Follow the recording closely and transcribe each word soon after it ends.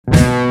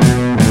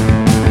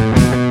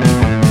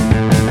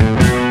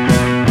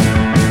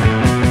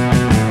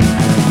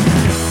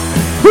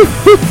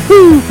All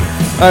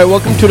right,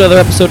 welcome to another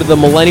episode of the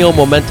Millennial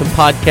Momentum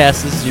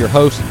Podcast. This is your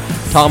host,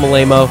 Tom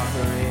Alamo.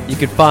 You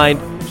can find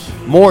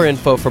more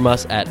info from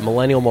us at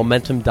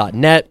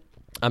millennialmomentum.net.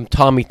 I'm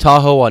Tommy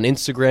Tahoe on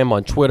Instagram,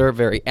 on Twitter,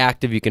 very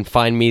active. You can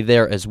find me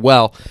there as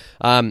well.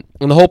 And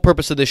the whole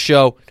purpose of this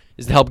show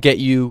is to help get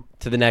you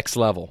to the next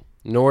level.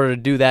 In order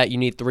to do that, you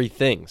need three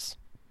things.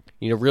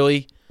 You need a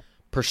really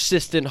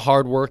persistent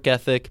hard work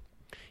ethic,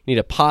 you need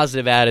a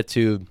positive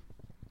attitude,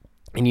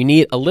 and you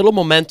need a little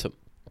momentum,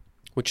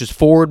 which is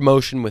forward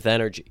motion with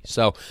energy.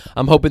 So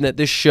I'm hoping that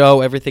this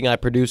show, everything I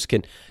produce,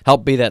 can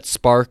help be that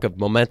spark of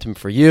momentum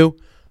for you.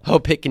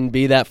 Hope it can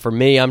be that for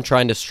me. I'm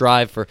trying to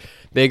strive for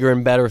bigger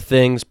and better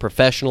things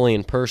professionally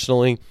and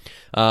personally.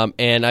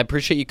 And I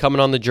appreciate you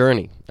coming on the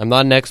journey. I'm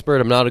not an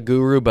expert. I'm not a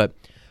guru, but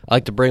I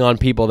like to bring on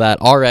people that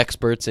are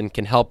experts and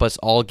can help us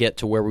all get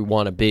to where we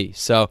want to be.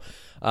 So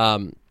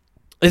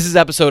this is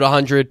episode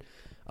 100.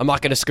 I'm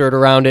not going to skirt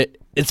around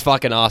it. It's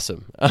fucking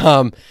awesome.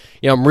 I'm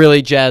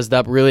really jazzed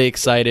up, really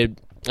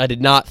excited. I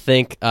did not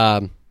think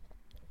when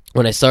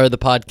I started the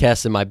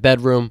podcast in my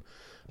bedroom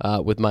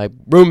with my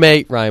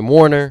roommate, Ryan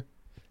Warner,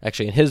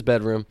 actually in his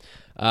bedroom,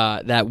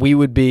 that we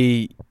would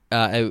be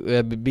at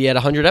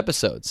 100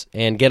 episodes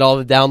and get all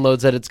the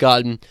downloads that it's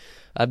gotten.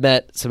 I've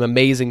met some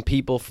amazing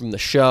people from the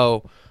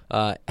show,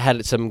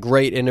 had some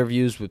great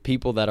interviews with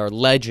people that are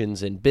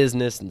legends in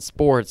business and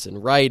sports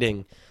and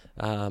writing,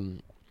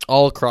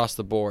 all across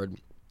the board.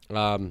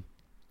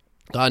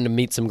 Gotten to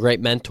meet some great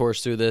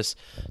mentors through this,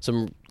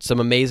 some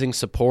amazing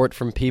support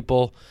from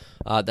people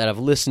that have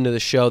listened to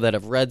the show, that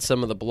have read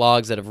some of the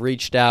blogs, that have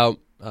reached out,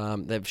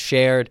 that have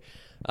shared.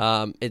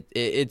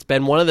 It's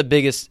been one of the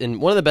biggest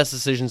and one of the best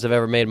decisions I've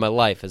ever made in my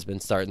life has been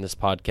starting this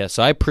podcast.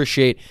 So I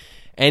appreciate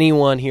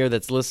anyone here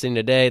that's listening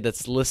today,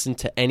 that's listened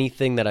to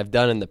anything that I've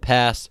done in the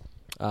past.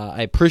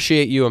 I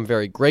appreciate you. I'm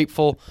very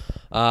grateful.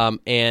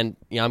 And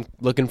I'm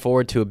looking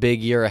forward to a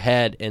big year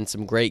ahead and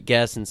some great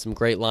guests and some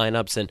great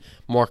lineups and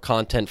more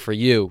content for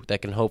you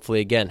that can hopefully,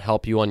 again,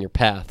 help you on your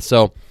path.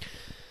 So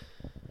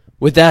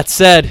with that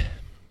said,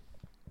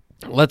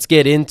 let's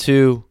get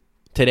into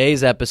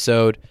today's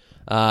episode.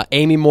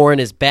 Amy Morin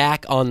is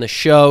back on the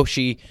show.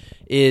 She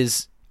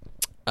is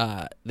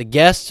the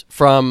guest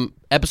from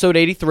episode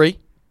 83.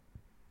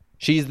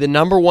 She's the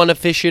number one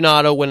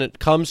aficionado when it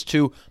comes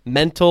to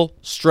mental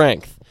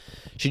strength.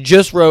 She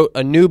just wrote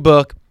a new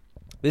book.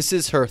 This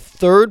is her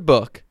third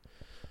book.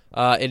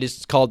 It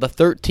is called The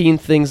 13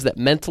 Things That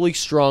Mentally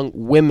Strong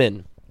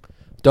Women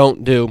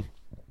Don't Do.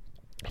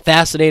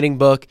 Fascinating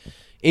book.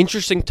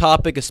 Interesting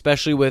topic,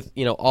 especially with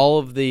all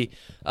of the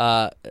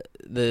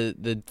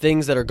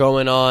things that are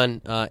going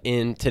on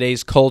in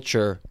today's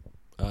culture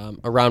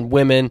around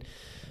women.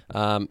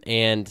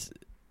 And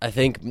I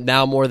think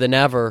now more than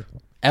ever,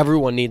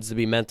 everyone needs to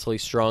be mentally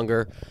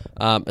stronger,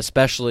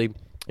 especially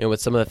with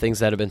some of the things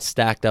that have been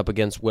stacked up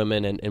against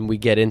women, and we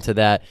get into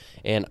that.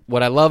 And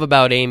what I love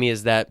about Amy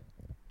is that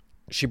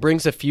she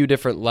brings a few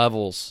different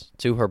levels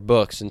to her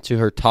books and to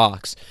her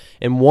talks.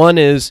 And one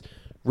is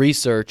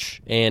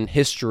research and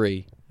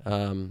history,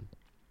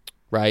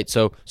 right?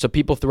 So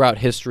people throughout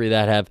history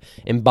that have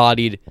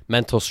embodied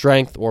mental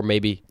strength or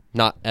maybe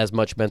not as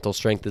much mental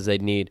strength as they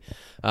need.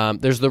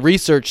 There's the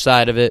research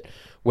side of it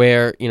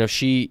where,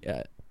 she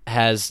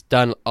has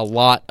done a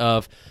lot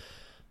of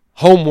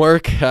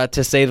homework,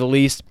 to say the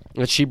least.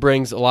 But she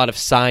brings a lot of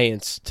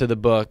science to the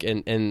book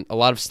and a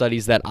lot of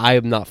studies that I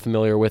am not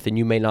familiar with and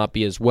you may not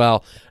be as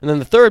well. And then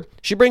the third,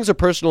 she brings her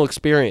personal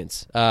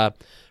experience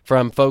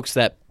from folks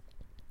that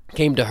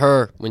came to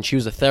her when she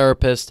was a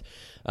therapist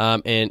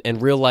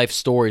and real-life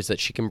stories that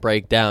she can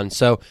break down.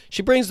 So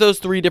she brings those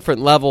three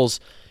different levels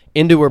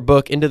into her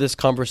book, into this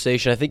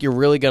conversation. I think you're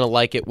really going to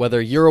like it,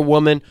 whether you're a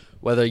woman,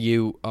 whether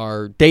you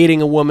are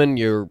dating a woman,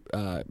 you're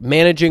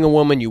managing a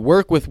woman, you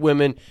work with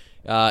women,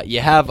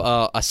 you have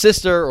a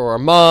sister or a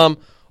mom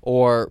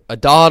or a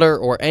daughter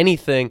or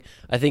anything.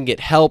 I think it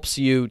helps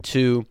you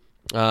to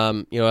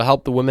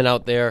help the women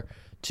out there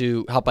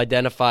to help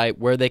identify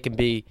where they can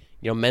be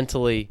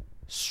mentally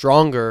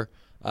stronger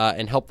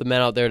and help the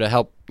men out there to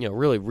help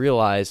really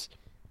realize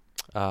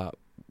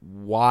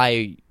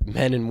why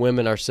men and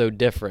women are so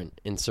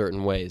different in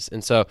certain ways.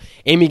 And so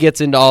Amy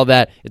gets into all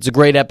that. It's a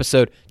great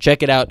episode.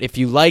 Check it out. If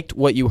you liked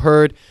what you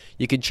heard,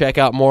 you can check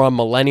out more on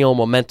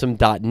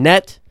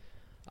millennialmomentum.net.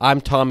 I'm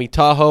Tommy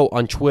Tahoe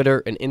on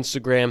Twitter and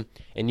Instagram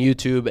and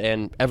YouTube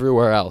and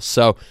everywhere else.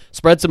 So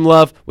spread some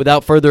love.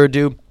 Without further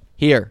ado,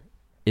 here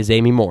is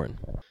Amy Morin.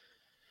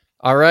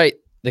 All right.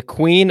 The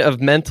queen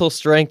of mental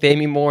strength,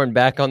 Amy Morin,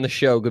 back on the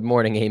show. Good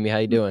morning, Amy. How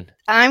you doing?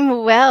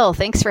 I'm well.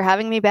 Thanks for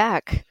having me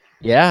back.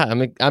 Yeah,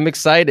 I'm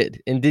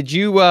excited. And did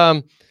you,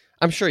 I'm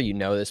sure you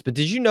know this, but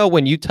did you know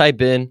when you type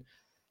in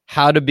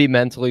how to be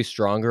mentally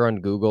stronger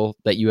on Google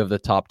that you have the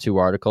top 2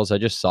 articles? I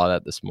just saw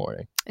that this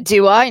morning.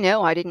 Do I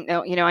know? I didn't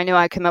know. I know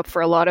I come up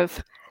for a lot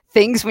of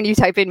things when you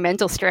type in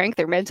mental strength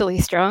or mentally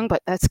strong,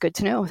 but that's good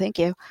to know. Thank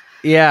you.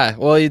 Yeah,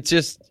 well,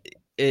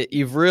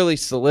 you've really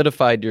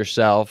solidified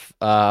yourself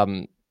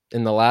in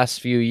the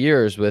last few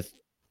years with,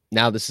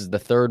 now this is the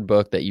third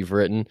book that you've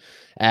written,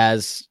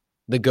 as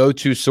the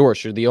go-to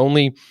source.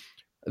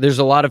 There's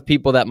a lot of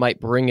people that might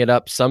bring it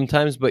up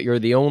sometimes, but you're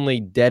the only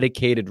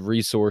dedicated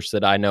resource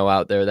that I know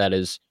out there that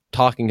is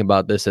talking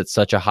about this at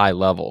such a high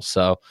level.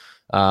 So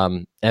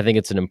I think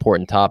it's an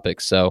important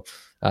topic. So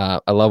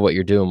I love what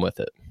you're doing with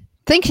it.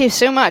 Thank you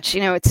so much.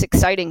 It's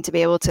exciting to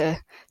be able to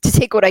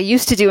take what I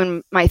used to do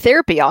in my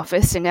therapy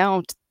office and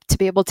now to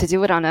be able to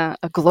do it on a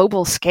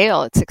global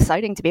scale. It's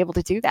exciting to be able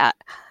to do that.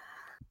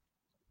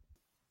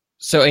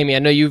 So, Amy, I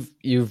know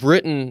you've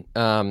written,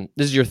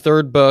 this is your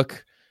third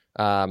book.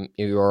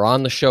 You were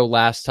on the show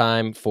last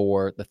time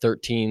for the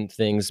 13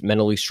 things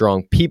mentally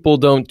strong people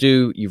don't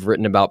do. You've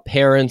written about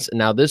parents, and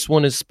now this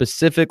one is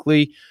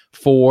specifically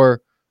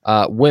for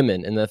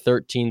women and the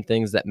 13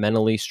 things that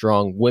mentally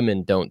strong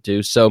women don't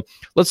do. So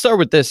let's start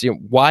with this.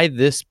 Why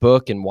this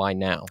book and why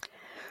now?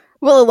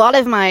 Well, a lot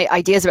of my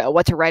ideas about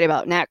what to write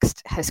about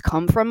next has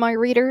come from my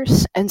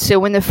readers. And so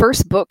when the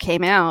first book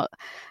came out,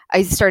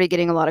 I started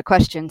getting a lot of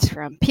questions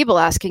from people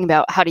asking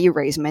about how do you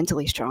raise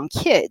mentally strong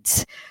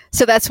kids?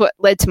 So that's what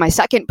led to my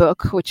second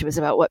book, which was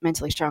about what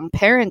mentally strong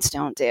parents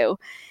don't do.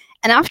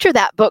 And after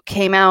that book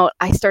came out,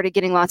 I started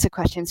getting lots of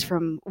questions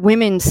from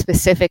women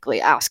specifically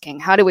asking,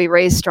 how do we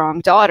raise strong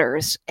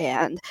daughters?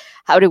 And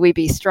how do we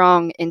be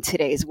strong in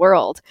today's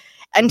world?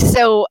 And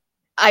so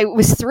I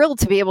was thrilled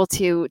to be able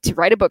to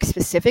write a book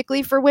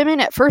specifically for women.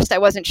 At first, I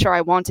wasn't sure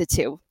I wanted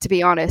to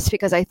be honest,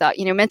 because I thought,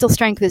 mental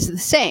strength is the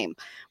same.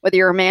 Whether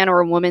you're a man or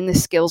a woman, the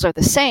skills are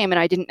the same, and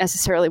I didn't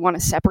necessarily want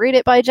to separate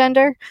it by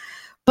gender.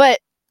 But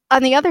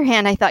on the other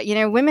hand, I thought,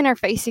 women are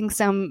facing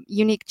some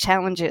unique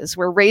challenges.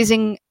 We're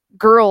raising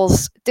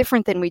girls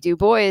different than we do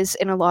boys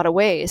in a lot of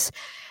ways.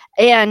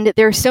 And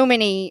there's so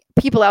many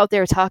people out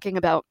there talking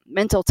about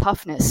mental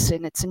toughness,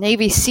 and it's a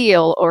Navy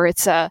SEAL, or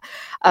it's a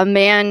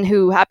man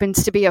who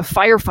happens to be a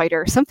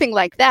firefighter, something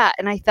like that.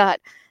 And I thought,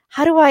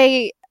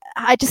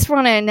 I just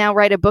want to now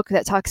write a book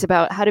that talks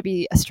about how to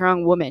be a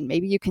strong woman.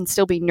 Maybe you can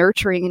still be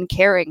nurturing and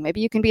caring.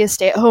 Maybe you can be a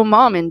stay-at-home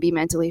mom and be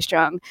mentally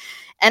strong.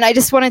 And I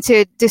just wanted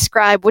to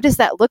describe, what does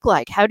that look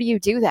like? How do you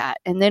do that?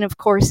 And then, of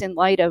course, in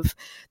light of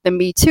the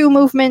Me Too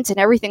movement and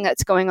everything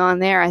that's going on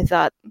there, I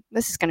thought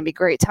this is going to be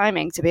great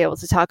timing to be able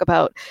to talk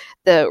about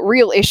the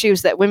real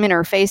issues that women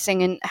are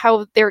facing and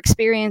how their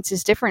experience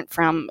is different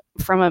from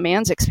a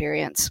man's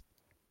experience.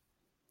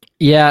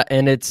 Yeah,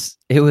 and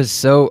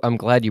I'm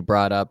glad you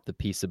brought up the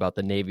piece about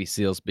the Navy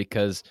SEALs,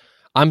 because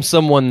I'm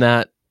someone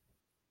that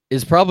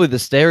is probably the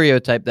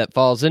stereotype that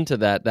falls into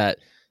that,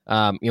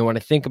 when I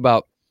think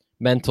about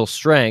mental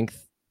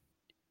strength,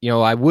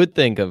 I would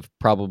think of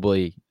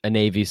probably a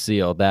Navy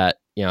SEAL that,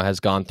 has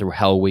gone through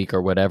Hell Week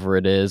or whatever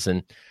it is.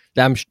 And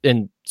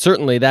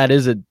certainly that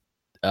is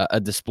a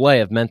display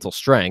of mental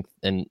strength,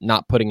 and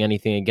not putting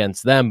anything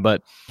against them.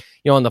 But,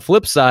 on the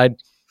flip side,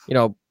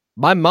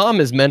 my mom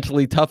is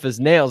mentally tough as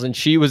nails, and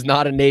she was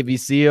not a Navy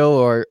SEAL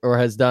or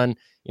has done,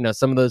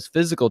 some of those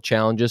physical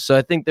challenges. So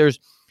I think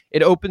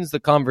it opens the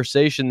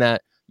conversation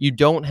that you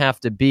don't have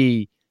to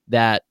be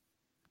that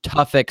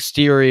tough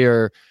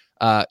exterior,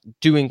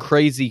 doing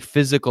crazy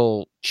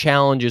physical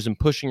challenges and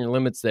pushing your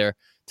limits there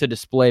to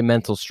display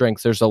mental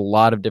strength. There's a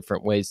lot of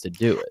different ways to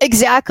do it.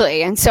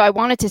 Exactly. And so I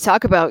wanted to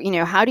talk about,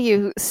 how do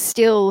you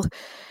still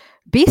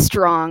be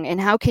strong, and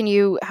how can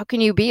you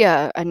be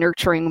a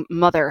nurturing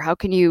mother?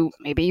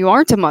 Maybe you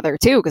aren't a mother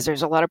too, because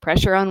there's a lot of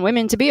pressure on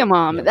women to be a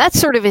mom, that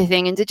sort of a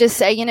thing. And to just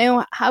say,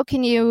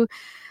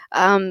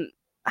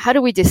 how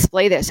do we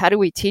display this? How do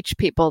we teach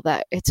people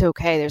that it's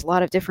okay? There's a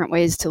lot of different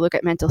ways to look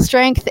at mental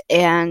strength,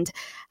 and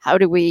how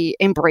do we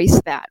embrace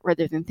that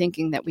rather than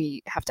thinking that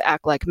we have to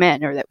act like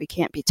men, or that we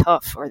can't be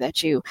tough, or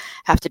that you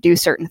have to do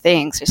certain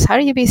things? Just how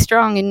do you be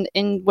strong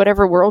in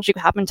whatever world you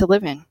happen to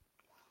live in?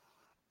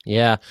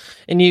 Yeah.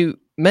 And you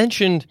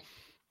mentioned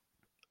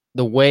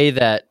the way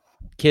that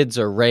kids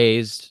are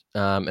raised.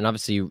 And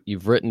obviously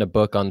you've written a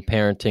book on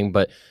parenting,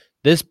 but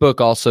this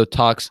book also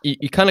talks,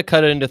 you kind of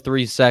cut it into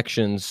three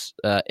sections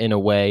in a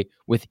way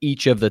with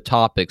each of the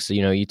topics. So,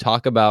 you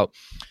talk about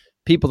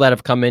people that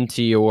have come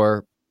into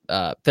your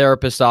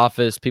therapist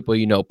office,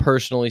 people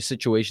personally,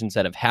 situations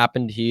that have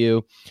happened to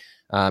you.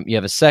 You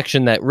have a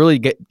section that really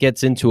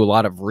gets into a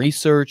lot of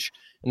research.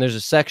 And there's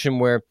a section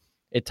where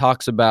it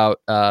talks about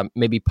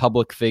maybe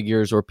public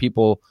figures or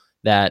people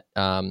that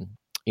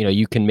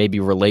you can maybe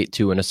relate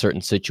to in a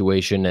certain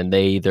situation, and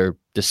they either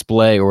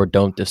display or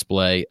don't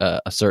display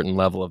a certain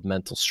level of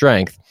mental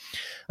strength.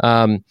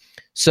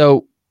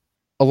 So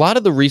a lot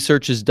of the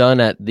research is done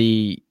at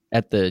the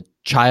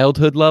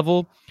childhood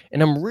level,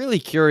 and I'm really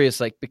curious,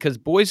 because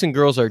boys and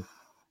girls are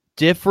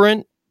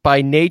different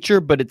by nature,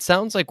 but it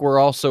sounds like we're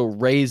also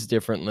raised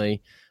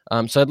differently.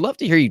 So I'd love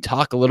to hear you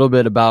talk a little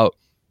bit about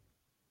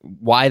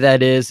why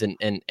that is,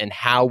 and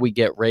how we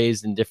get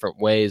raised in different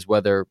ways,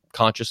 whether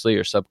consciously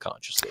or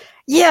subconsciously.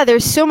 Yeah,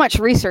 there's so much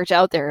research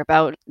out there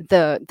about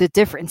the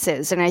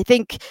differences. And I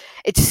think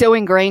it's so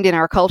ingrained in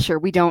our culture,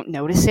 we don't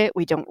notice it,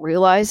 we don't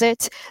realize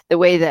it, the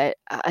way that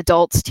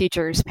adults,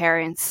 teachers,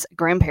 parents,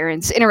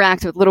 grandparents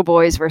interact with little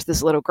boys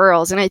versus little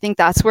girls. And I think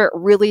that's where it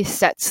really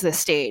sets the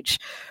stage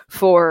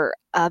for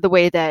the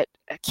way that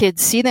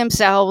kids see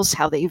themselves,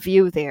 how they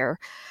view their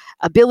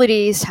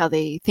abilities, how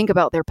they think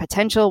about their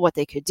potential, what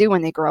they could do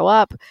when they grow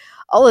up,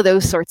 all of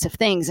those sorts of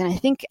things. And I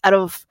think out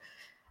of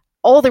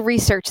all the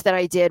research that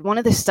I did, one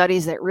of the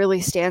studies that really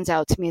stands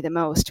out to me the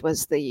most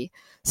was the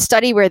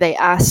study where they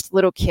asked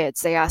little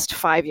kids, they asked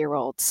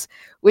 5-year-olds,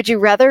 would you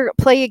rather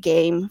play a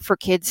game for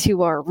kids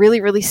who are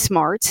really, really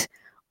smart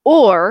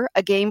or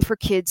a game for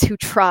kids who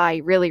try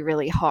really,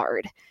 really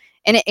hard?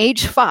 And at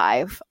age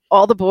 5,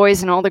 all the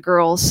boys and all the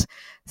girls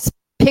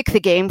pick the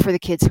game for the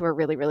kids who are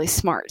really, really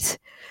smart.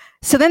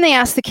 So then they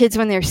asked the kids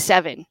when they're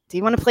 7, do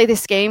you want to play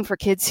this game for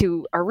kids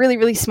who are really,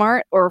 really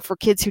smart or for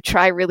kids who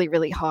try really,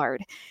 really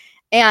hard?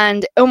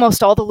 And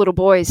almost all the little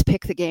boys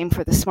pick the game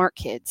for the smart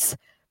kids,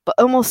 but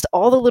almost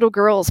all the little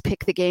girls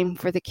pick the game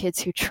for the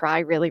kids who try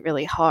really,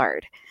 really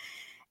hard.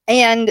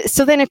 And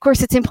so then, of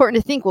course, it's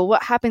important to think, well,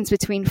 what happens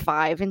between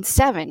 5 and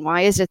 7?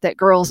 Why is it that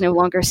girls no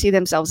longer see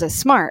themselves as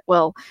smart?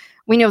 Well,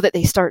 we know that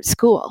they start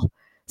school.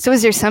 So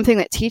is there something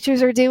that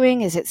teachers are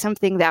doing? Is it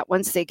something that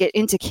once they get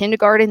into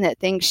kindergarten that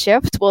things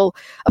shift? Well,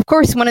 of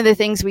course, one of the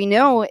things we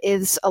know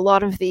is a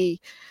lot of the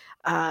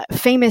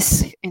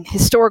famous and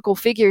historical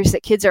figures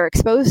that kids are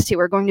exposed to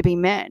are going to be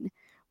men.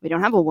 We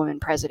don't have a woman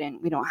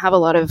president. We don't have a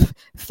lot of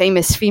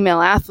famous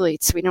female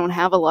athletes. We don't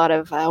have a lot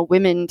of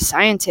women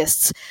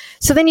scientists.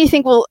 So then you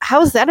think, well,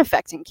 how is that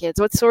affecting kids?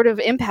 What sort of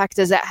impact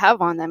does that have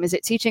on them? Is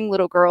it teaching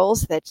little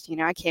girls that,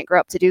 I can't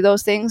grow up to do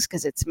those things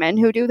because it's men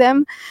who do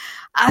them?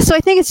 So I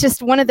think it's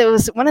just one of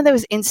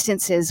those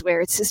instances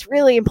where it's just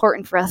really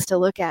important for us to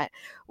look at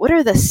what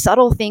are the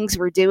subtle things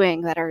we're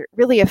doing that are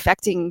really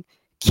affecting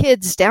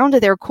kids down to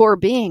their core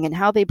being and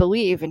how they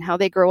believe and how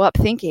they grow up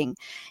thinking.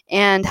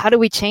 And how do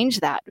we change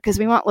that? Because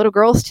we want little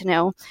girls to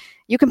know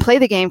you can play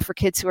the game for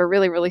kids who are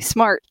really, really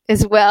smart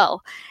as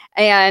well.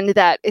 And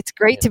that it's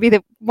great to be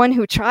the one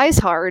who tries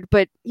hard,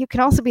 but you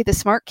can also be the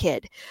smart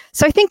kid.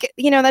 So I think,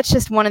 that's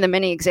just one of the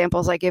many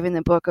examples I give in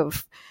the book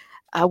of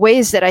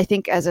ways that I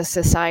think as a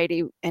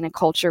society and a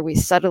culture, we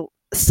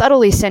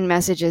subtly send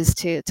messages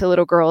to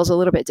little girls a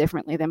little bit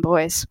differently than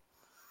boys.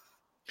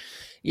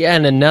 Yeah,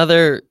 and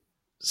another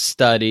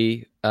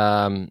study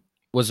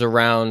was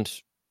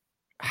around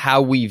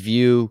how we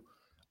view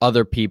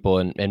other people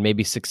and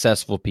maybe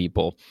successful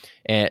people.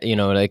 And,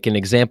 like an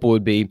example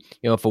would be,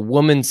 if a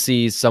woman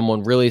sees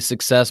someone really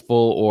successful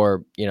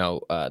or,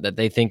 that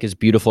they think is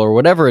beautiful or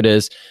whatever it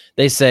is,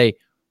 they say,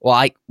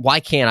 well, why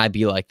can't I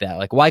be like that?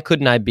 Like, why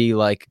couldn't I be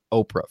like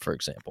Oprah, for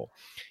example?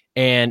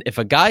 And if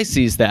a guy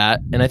sees that,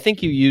 and I think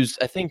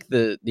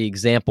the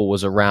example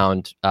was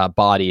around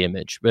body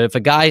image, but if a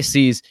guy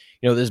sees,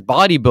 this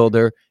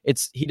bodybuilder,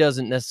 he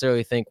doesn't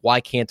necessarily think, why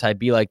can't I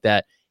be like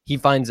that? He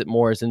finds it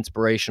more as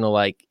inspirational,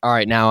 like, all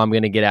right, now I'm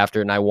going to get after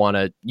it and I want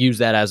to use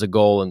that as a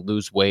goal and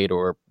lose weight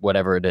or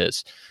whatever it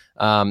is.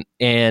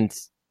 And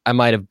I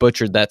might have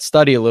butchered that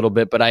study a little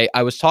bit, but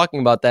I was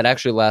talking about that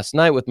actually last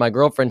night with my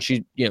girlfriend.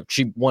 She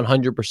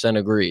 100%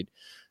 agreed.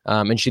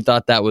 And she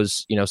thought that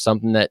was,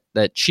 something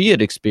that she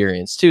had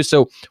experienced too.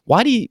 So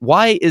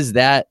why is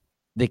that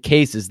the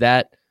case? Is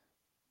that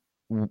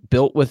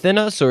built within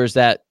us, or is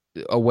that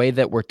a way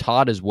that we're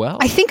taught as well?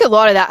 I think a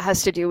lot of that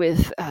has to do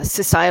with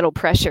societal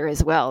pressure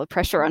as well,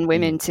 pressure on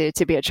women to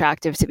be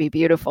attractive, to be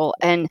beautiful.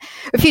 And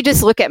if you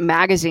just look at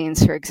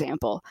magazines, for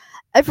example,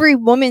 every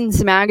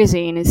woman's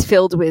magazine is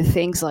filled with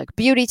things like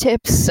beauty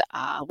tips,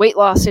 weight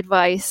loss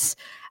advice.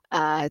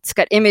 It's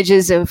got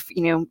images of,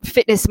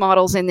 fitness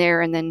models in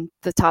there, and then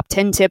the top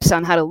 10 tips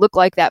on how to look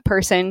like that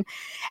person.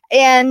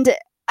 And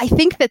I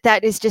think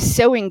that is just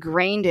so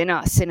ingrained in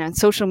us. And on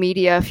social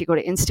media, if you go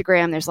to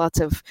Instagram, there's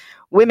lots of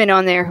women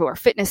on there who are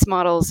fitness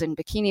models and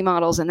bikini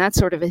models and that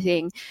sort of a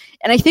thing.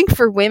 And I think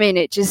for women,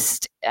 it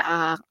just,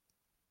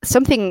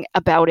 something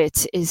about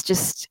it is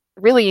just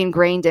really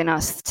ingrained in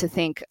us to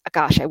think,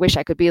 gosh, I wish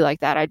I could be like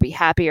that. I'd be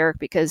happier,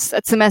 because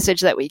that's the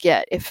message that we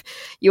get. If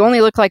you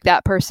only look like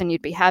that person,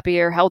 you'd be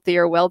happier,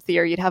 healthier,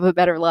 wealthier, you'd have a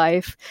better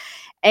life.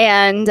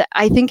 And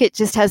I think it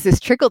just has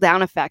this trickle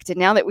down effect. And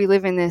now that we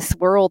live in this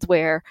world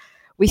where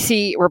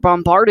we're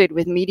bombarded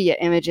with media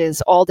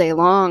images all day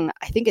long,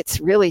 I think it's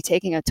really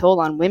taking a toll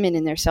on women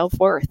and their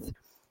self-worth.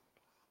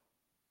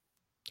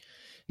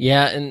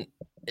 Yeah. And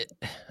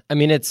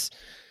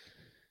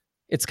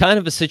it's kind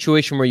of a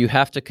situation where you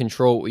have to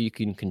control what you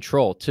can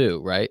control too,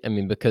 right? I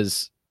mean,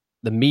 because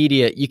the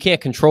media, you can't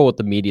control what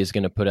the media is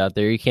going to put out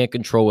there. You can't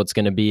control what's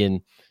going to be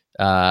in,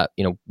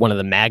 one of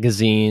the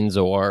magazines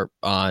or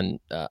on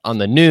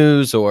the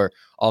news or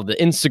all the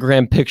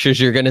Instagram pictures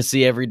you're going to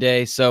see every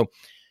day. So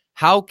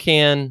how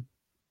can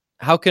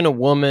a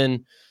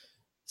woman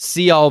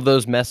see all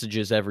those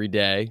messages every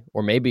day?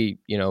 Or maybe,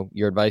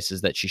 your advice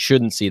is that she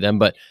shouldn't see them,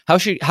 but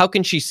how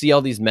can she see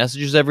all these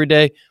messages every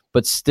day,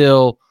 but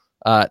still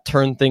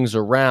turn things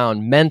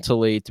around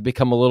mentally to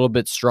become a little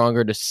bit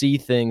stronger, to see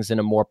things in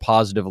a more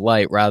positive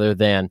light rather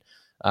than,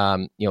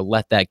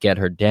 let that get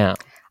her down?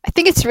 I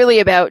think it's really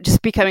about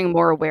just becoming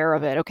more aware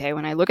of it. Okay,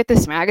 when I look at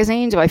this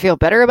magazine, do I feel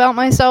better about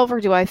myself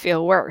or do I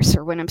feel worse?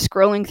 Or when I'm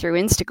scrolling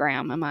through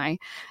Instagram, am I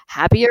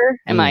happier?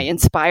 Am I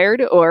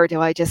inspired? Or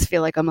do I just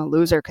feel like I'm a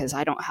loser because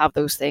I don't have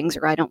those things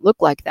or I don't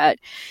look like that?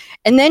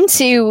 And then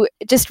to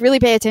just really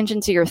pay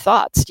attention to your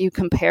thoughts. Do you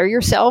compare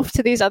yourself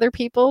to these other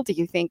people? Do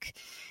you think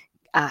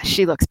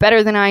she looks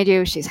better than I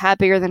do? She's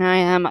happier than I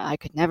am. I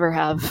could never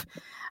have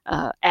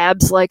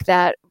abs like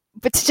that.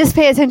 But to just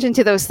pay attention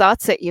to those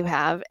thoughts that you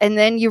have, and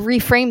then you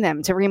reframe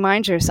them to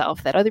remind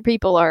yourself that other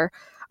people are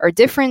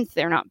different.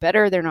 They're not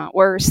better. They're not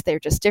worse. They're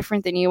just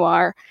different than you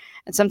are.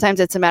 And sometimes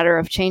it's a matter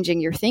of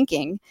changing your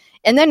thinking.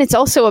 And then it's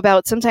also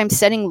about sometimes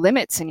setting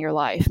limits in your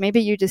life.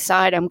 Maybe you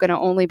decide I'm going to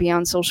only be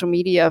on social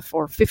media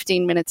for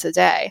 15 minutes a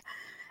day.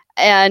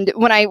 And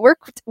when I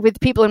worked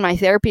with people in my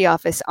therapy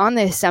office on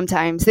this,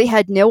 sometimes they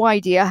had no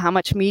idea how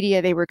much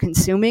media they were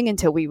consuming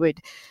until we would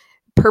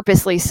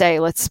purposely say,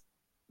 let's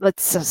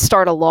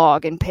start a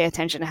log and pay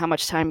attention to how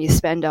much time you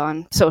spend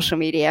on social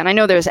media. And I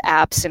know there's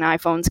apps and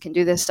iPhones can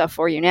do this stuff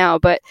for you now,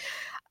 but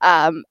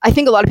I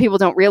think a lot of people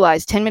don't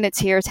realize 10 minutes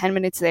here, 10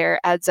 minutes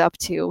there adds up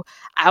to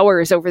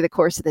hours over the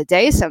course of the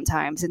day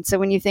sometimes. And so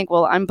when you think,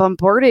 well, I'm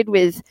bombarded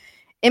with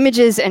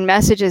images and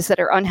messages that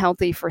are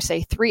unhealthy for,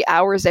 say, 3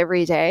 hours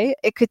every day,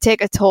 it could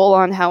take a toll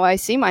on how I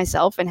see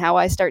myself and how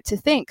I start to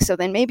think. So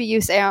then maybe you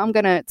say, I'm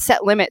going to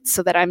set limits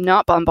so that I'm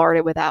not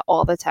bombarded with that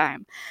all the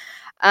time.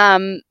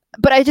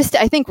 But I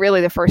think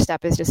really the first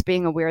step is just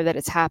being aware that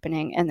it's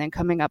happening and then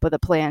coming up with a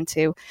plan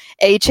to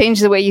A, change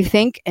the way you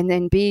think, and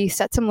then B,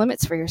 set some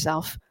limits for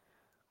yourself.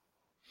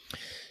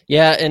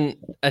 Yeah. And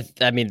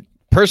I mean,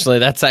 personally,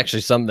 that's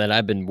actually something that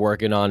I've been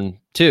working on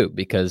too,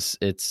 because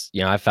it's,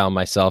 I found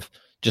myself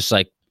just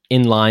like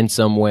in line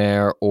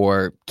somewhere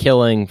or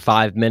killing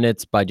 5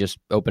 minutes by just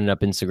opening up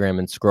Instagram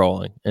and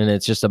scrolling. And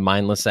it's just a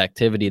mindless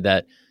activity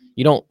that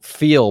you don't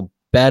feel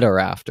better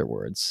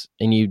afterwards,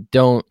 and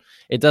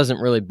it doesn't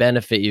really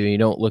benefit you. You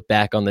don't look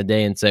back on the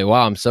day and say,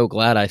 wow, I'm so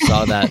glad I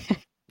saw that.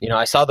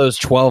 I saw those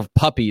 12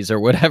 puppies or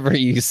whatever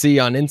you see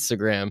on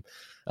Instagram.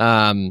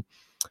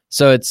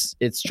 So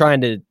it's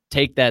trying to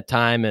take that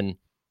time and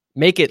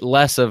make it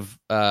less of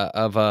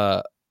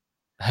a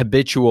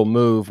habitual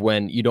move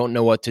when you don't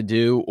know what to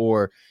do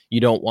or you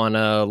don't want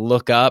to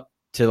look up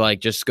to like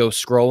just go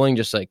scrolling.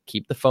 Just like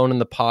keep the phone in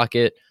the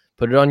pocket,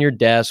 put it on your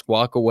desk,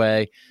 walk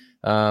away.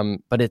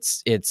 But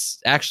it's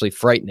actually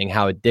frightening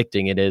how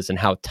addicting it is and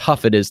how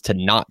tough it is to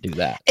not do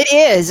that. It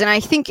is. And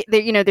I think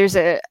that, there's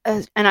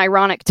an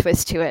ironic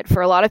twist to it.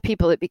 For a lot of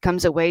people, it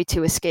becomes a way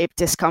to escape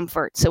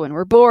discomfort. So when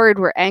we're bored,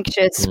 we're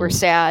anxious, we're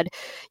sad,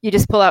 you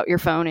just pull out your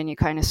phone and you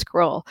kind of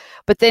scroll.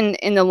 But then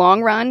in the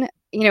long run,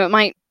 it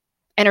might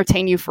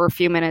entertain you for a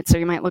few minutes, or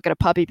you might look at a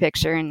puppy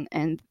picture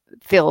and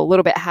feel a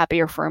little bit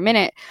happier for a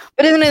minute.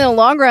 But then in the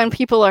long run,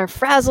 people are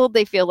frazzled.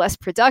 They feel less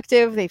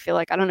productive. They feel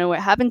like, I don't know what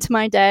happened to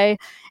my day.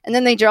 And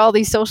then they draw all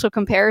these social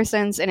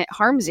comparisons and it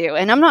harms you.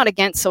 And I'm not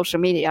against social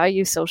media. I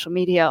use social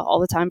media all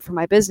the time for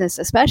my business,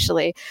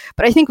 especially.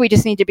 But I think we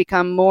just need to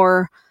become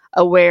more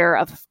aware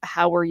of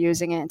how we're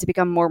using it and to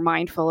become more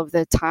mindful of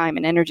the time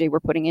and energy we're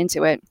putting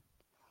into it.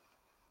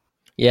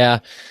 Yeah.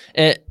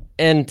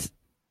 And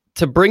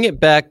to bring it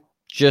back,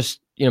 just,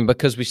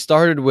 because we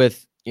started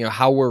with,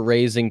 how we're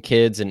raising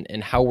kids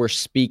and how we're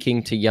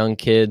speaking to young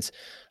kids.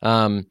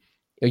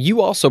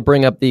 You also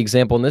bring up the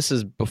example, and this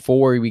is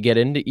before we get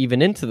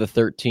into the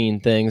 13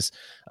 things,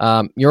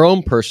 your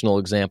own personal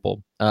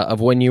example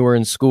of when you were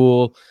in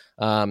school,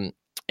 and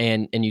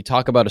you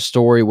talk about a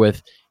story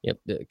with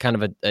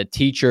kind of a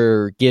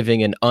teacher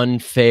giving an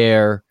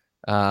unfair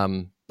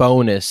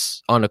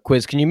bonus on a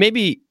quiz. Can you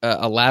maybe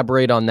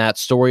elaborate on that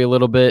story a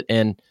little bit,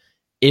 and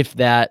if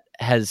that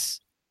has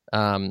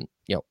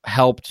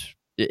helped?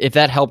 If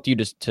that helped you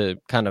to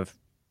kind of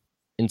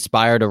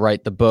inspire to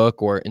write the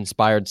book, or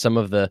inspired some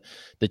of the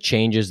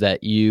changes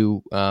that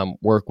you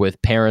work with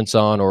parents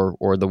on,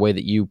 or the way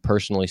that you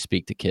personally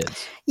speak to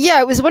kids? Yeah,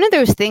 it was one of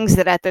those things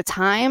that at the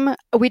time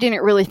we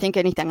didn't really think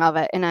anything of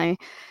it. And I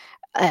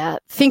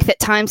think that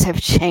times have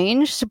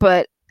changed,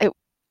 but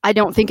I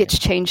don't think it's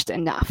changed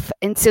enough.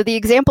 And so the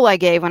example I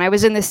gave, when I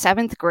was in the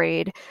 7th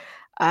grade,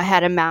 I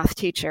had a math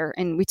teacher,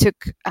 and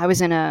I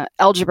was in an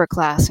algebra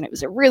class, and it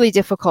was a really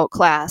difficult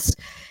class.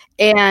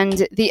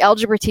 And the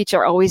algebra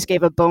teacher always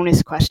gave a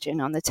bonus question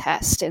on the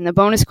test. And the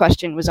bonus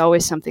question was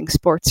always something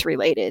sports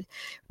related. It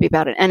would be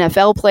about an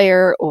NFL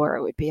player, or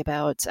it would be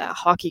about a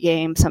hockey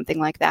game, something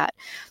like that.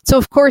 So,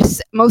 of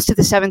course, most of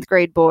the 7th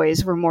grade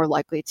boys were more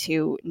likely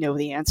to know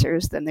the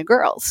answers than the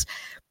girls.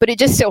 But it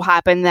just so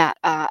happened that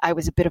I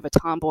was a bit of a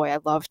tomboy. I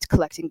loved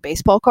collecting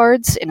baseball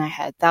cards, and I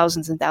had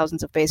thousands and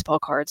thousands of baseball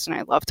cards, and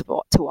I loved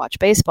to watch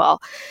baseball.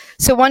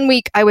 So one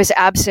week I was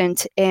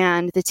absent,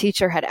 and the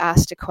teacher had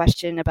asked a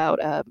question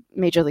about a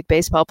Major League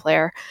Baseball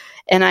player,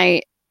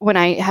 and when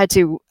I had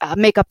to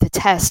make up the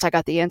test, I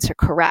got the answer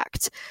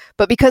correct.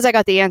 But because I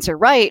got the answer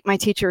right, my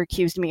teacher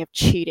accused me of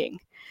cheating,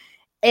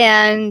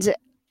 and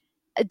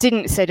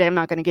didn't say, I'm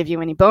not going to give you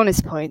any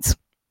bonus points.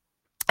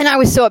 And I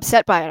was so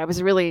upset by it. I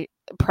was really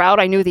proud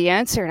I knew the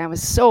answer, and I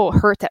was so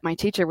hurt that my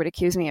teacher would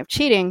accuse me of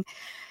cheating.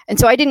 And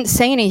so I didn't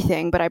say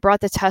anything, but I brought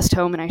the test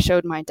home and I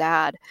showed my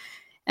dad.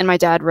 And my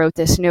dad wrote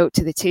this note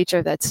to the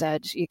teacher that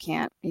said, you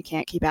can't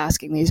keep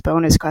asking these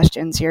bonus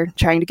questions. You're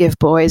trying to give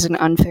boys an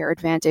unfair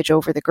advantage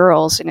over the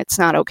girls, and it's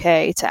not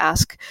okay to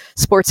ask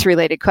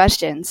sports-related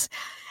questions.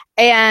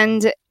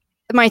 And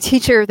my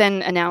teacher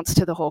then announced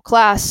to the whole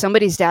class,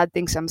 somebody's dad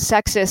thinks I'm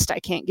sexist. I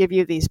can't give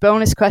you these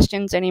bonus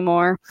questions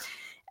anymore.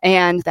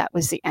 And that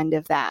was the end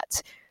of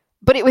that.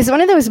 But it was one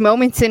of those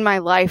moments in my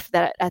life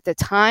that at the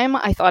time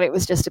I thought it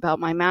was just about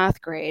my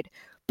math grade,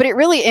 but it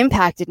really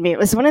impacted me. It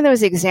was one of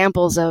those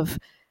examples of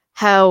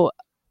how,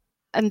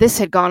 and this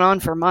had gone on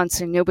for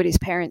months and nobody's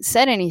parents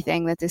said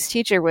anything, that this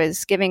teacher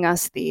was giving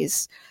us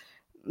these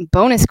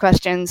bonus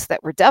questions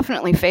that were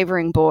definitely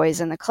favoring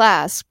boys in the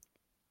class,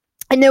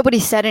 and nobody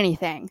said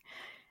anything.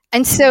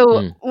 And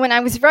so when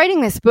I was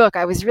writing this book,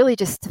 I was really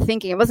just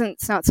thinking,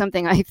 it's not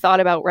something I thought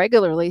about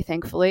regularly,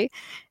 thankfully,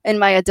 in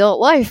my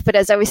adult life. But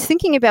as I was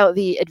thinking about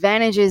the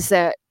advantages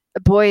that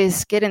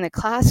boys get in the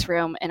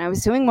classroom, and I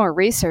was doing more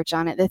research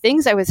on it, the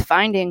things I was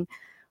finding,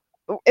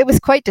 it was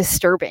quite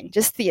disturbing.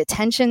 Just the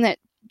attention that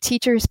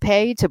teachers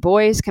pay to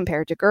boys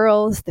compared to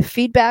girls, the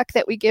feedback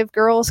that we give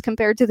girls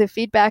compared to the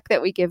feedback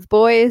that we give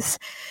boys.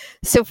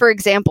 So, for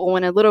example,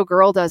 when a little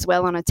girl does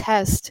well on a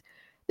test,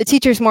 the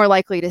teacher's more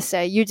likely to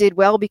say, you did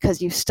well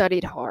because you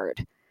studied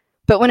hard.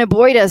 But when a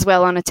boy does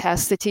well on a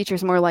test, the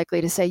teacher's more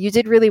likely to say, you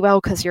did really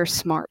well because you're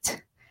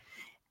smart.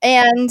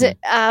 And,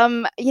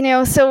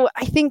 so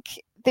I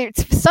think there's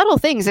subtle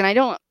things, and I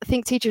don't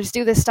think teachers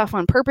do this stuff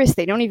on purpose.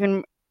 They don't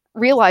even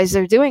realize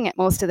they're doing it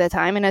most of the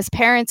time. And as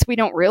parents, we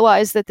don't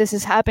realize that this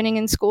is happening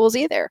in schools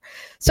either.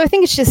 So I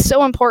think it's just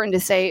so important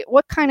to say,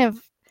 what kind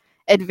of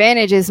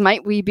advantages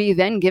might we be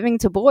then giving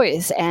to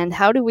boys, and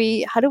how do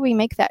we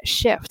make that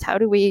shift? How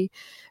do we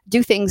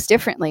do things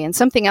differently? And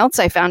something else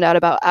I found out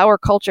about our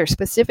culture,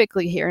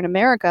 specifically here in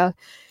America,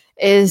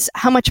 is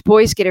how much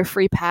boys get a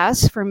free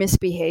pass for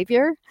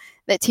misbehavior.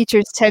 That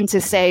teachers tend to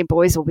say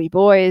boys will be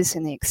boys,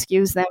 and they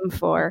excuse them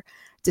for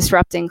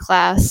disrupting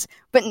class.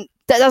 But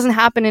that doesn't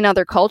happen in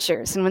other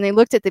cultures. And when they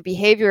looked at the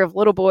behavior of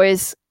little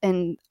boys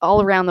and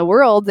all around the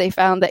world, they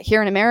found that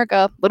here in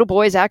America, little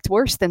boys act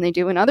worse than they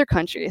do in other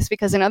countries,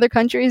 because in other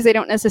countries, they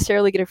don't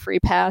necessarily get a free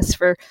pass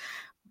for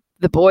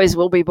the boys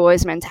will be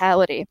boys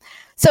mentality.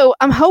 So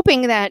I'm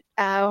hoping that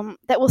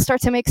that will start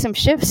to make some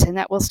shifts, and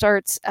that will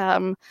start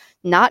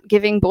not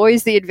giving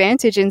boys the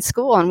advantage in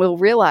school, and we'll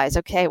realize,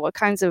 okay, what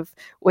kinds of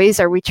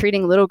ways are we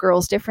treating little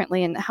girls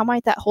differently, and how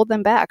might that hold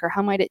them back, or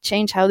how might it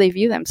change how they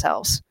view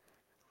themselves?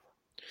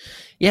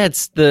 Yeah,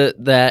 it's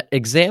that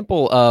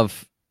example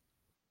of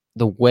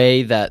the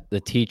way that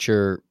the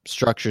teacher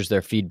structures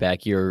their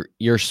feedback,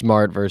 you're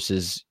smart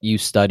versus you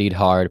studied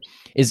hard,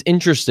 is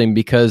interesting,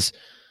 because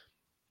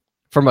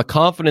from a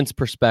confidence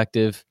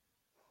perspective,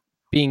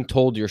 being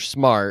told you're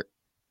smart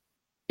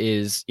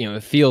is,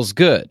 it feels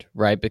good,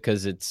 right?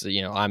 Because it's,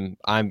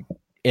 I'm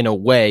in a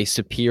way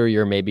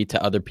superior maybe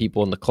to other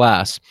people in the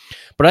class.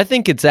 But I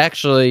think it's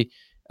actually,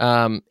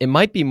 it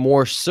might be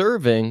more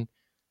serving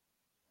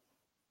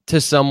to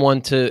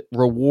someone to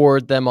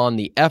reward them on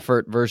the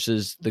effort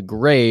versus the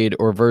grade,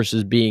 or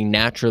versus being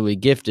naturally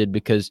gifted,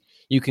 because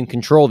you can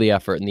control the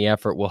effort, and the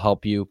effort will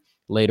help you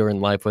later in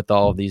life with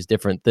all of these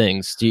different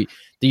things. Do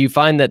you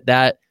find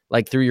that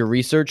like through your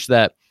research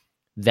that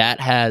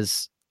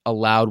has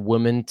allowed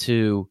women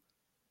to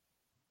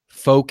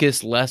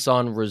focus less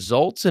on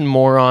results and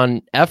more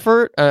on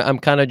effort? I'm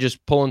kind of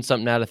just pulling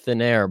something out of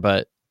thin air,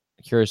 but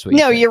curious what you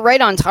think. You're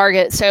right on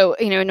target. So,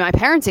 in my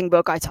parenting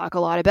book, I talk a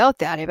lot about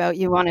that, about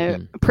you want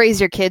to praise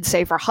your kids,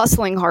 say, for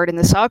hustling hard in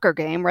the soccer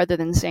game, rather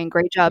than saying,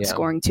 great job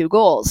scoring 2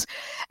 goals.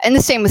 And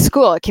the same with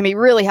school. It can be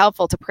really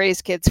helpful to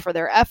praise kids for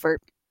their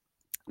effort.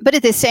 But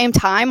at the same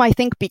time, I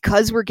think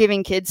because we're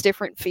giving kids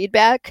different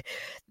feedback,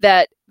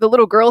 that the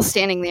little girl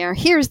standing there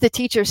hears the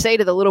teacher say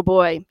to the little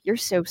boy, you're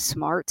so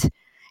smart,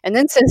 and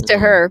then says to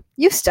her,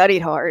 you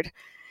studied hard.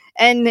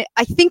 And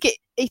I think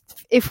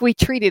if we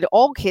treated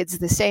all kids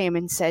the same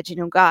and said,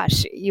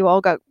 gosh, you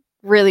all got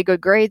really good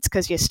grades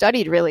because you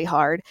studied really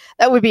hard,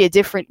 that would be a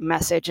different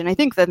message. And I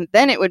think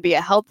then it would be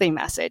a healthy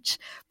message.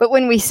 But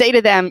when we say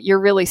to them,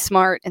 you're really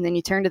smart, and then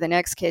you turn to the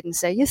next kid and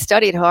say, you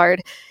studied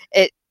hard,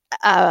 it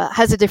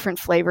has a different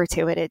flavor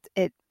to it.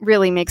 It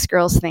really makes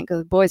girls think,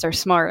 oh, boys are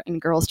smart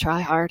and girls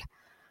try hard.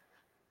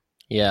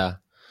 Yeah,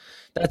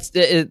 that's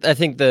it. I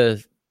think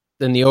the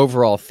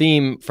overall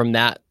theme from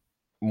that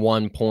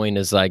one point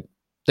is like,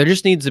 there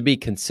just needs to be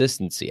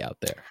consistency out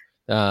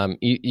there.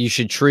 You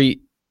should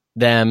treat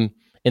them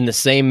in the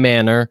same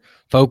manner,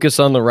 focus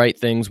on the right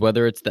things,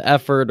 whether it's the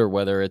effort or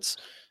whether it's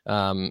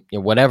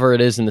whatever it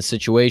is in the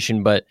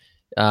situation, but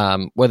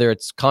whether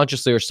it's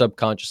consciously or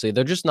subconsciously,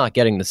 they're just not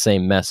getting the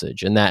same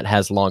message, and that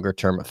has longer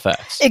term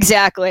effects.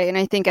 Exactly. And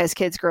I think as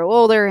kids grow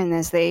older and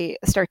as they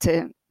start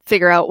to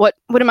figure out what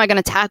am I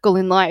going to tackle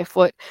in life?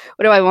 What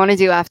do I want to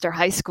do after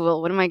high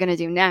school? What am I going to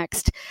do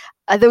next?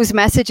 Those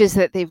messages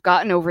that they've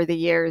gotten over the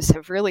years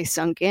have really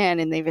sunk in,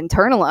 and they've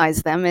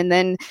internalized them. And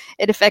then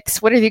it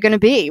affects, what are you going to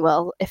be?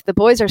 Well, if the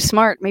boys are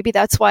smart, maybe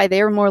that's why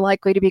they're more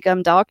likely to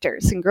become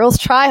doctors, and girls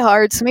try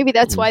hard. So maybe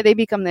that's why they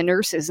become the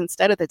nurses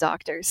instead of the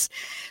doctors.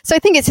 So I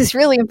think it's just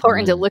really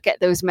important to look at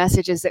those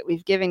messages that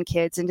we've given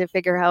kids and to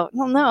figure out,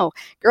 well, no,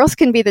 girls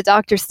can be the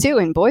doctors too,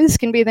 and boys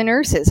can be the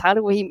nurses. How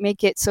do we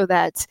make it so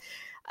that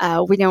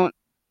we don't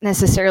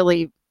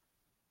necessarily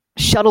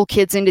shuttle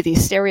kids into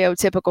these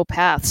stereotypical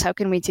paths? How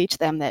can we teach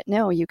them that,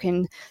 no, you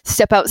can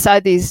step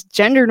outside these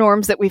gender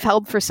norms that we've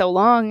held for so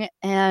long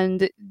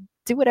and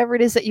do whatever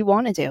it is that you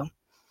want to do?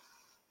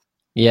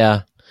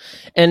 Yeah.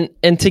 And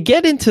to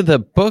get into the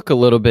book a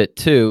little bit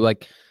too,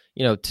 like,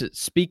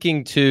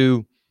 speaking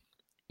to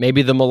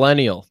maybe the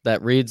millennial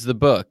that reads the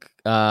book,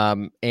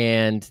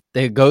 and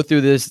they go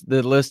through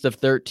the list of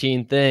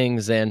 13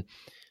 things, and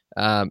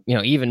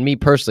even me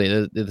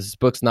personally, this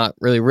book's not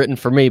really written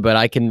for me, but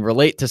I can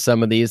relate to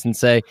some of these and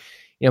say,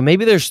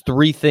 maybe there's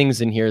 3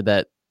 things in here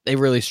that they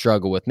really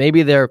struggle with.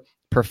 Maybe they're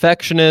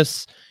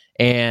perfectionists,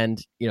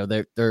 and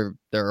they're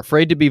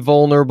afraid to be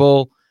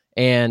vulnerable,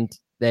 and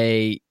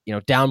they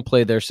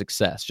downplay their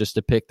success, just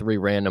to pick 3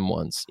 random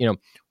ones.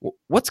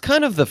 What's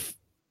kind of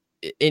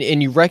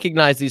and you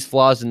recognize these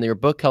flaws, and your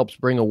book helps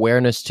bring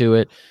awareness to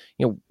it.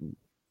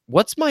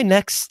 What's my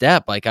next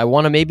step? Like, I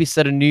want to maybe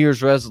set a New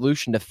Year's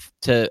resolution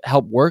to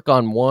help work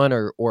on one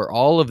or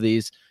all of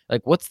these.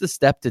 Like, what's the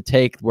step to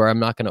take where I'm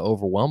not going to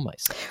overwhelm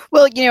myself?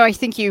 Well, I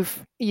think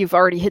you've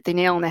already hit the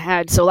nail on the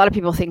head. So a lot of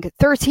people think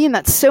 13,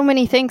 that's so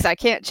many things. I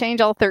can't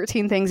change all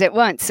 13 things at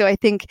once. So I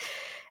think,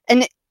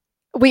 and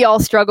we all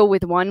struggle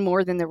with one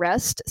more than the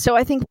rest. So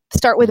I think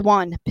start with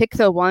one. Pick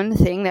the one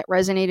thing that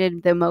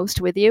resonated the most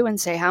with you and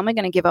say, how am I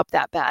going to give up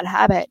that bad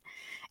habit?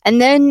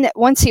 And then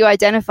once you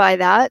identify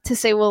that, to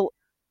say, well,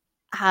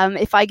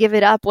 if I give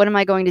it up, what am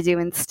I going to do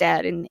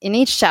instead? And in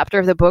each chapter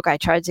of the book, I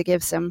tried to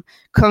give some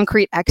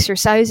concrete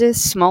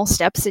exercises, small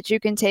steps that you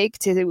can take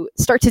to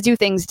start to do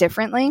things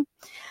differently.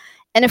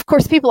 And of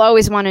course, people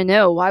always want to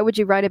know, why would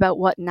you write about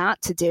what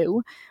not to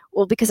do?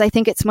 Well, because I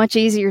think it's much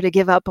easier to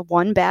give up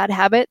one bad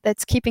habit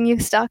that's keeping you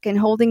stuck and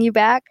holding you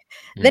back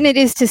than it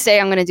is to say,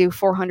 I'm going to do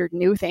 400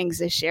 new things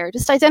this year.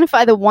 Just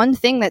identify the one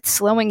thing that's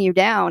slowing you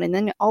down, and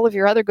then all of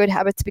your other good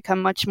habits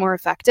become much more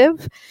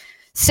effective.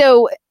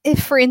 So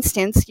if, for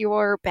instance,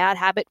 your bad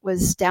habit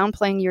was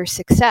downplaying your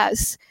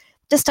success,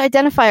 just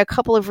identify a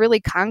couple of really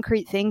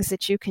concrete things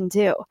that you can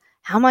do.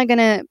 How am I going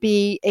to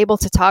be able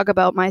to talk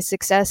about my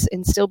success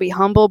and still be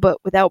humble,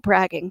 but without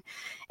bragging?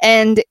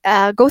 And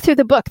go through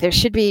the book. There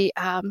should be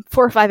 4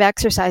 or 5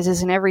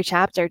 exercises in every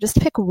chapter.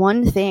 Just pick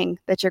one thing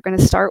that you're going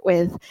to start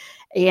with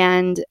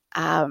and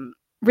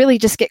really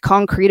just get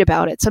concrete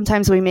about it.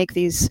 Sometimes we make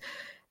these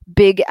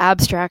big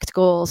abstract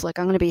goals, like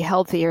I'm going to be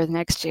healthier the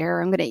next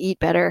year, I'm going to eat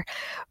better,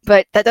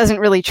 but that doesn't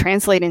really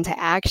translate into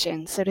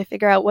action. So to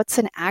figure out what's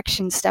an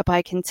action step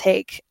I can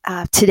take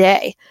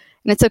today.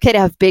 And it's okay to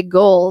have big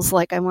goals,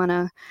 like I want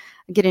to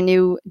get a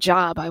new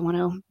job, I want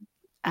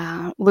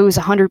to lose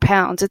 100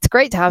 pounds. It's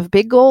great to have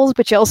big goals,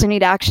 but you also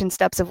need action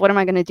steps of what am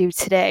I going to do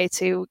today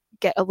to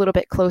get a little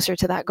bit closer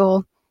to that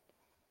goal.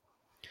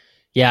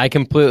 Yeah, I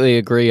completely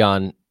agree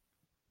on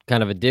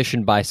kind of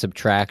addition by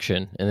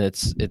subtraction, and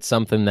it's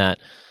something that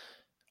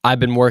I've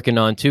been working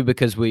on too,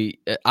 because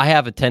I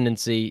have a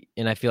tendency,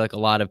 and I feel like a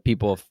lot of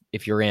people,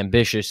 if you're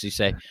ambitious, you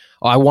say,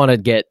 oh, I want to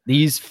get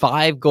these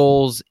 5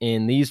 goals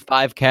in these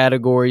 5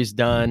 categories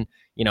done,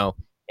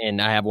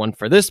 and I have one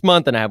for this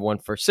month and I have one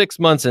for 6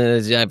 months,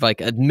 and I have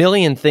like a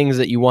million things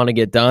that you want to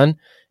get done.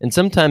 And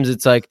sometimes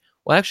it's like,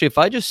 well, actually, if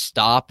I just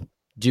stop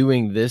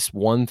doing this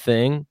one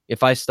thing,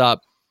 if I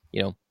stop,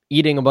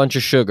 eating a bunch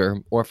of sugar,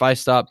 or if I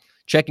stop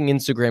checking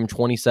Instagram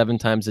 27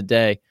 times a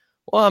day,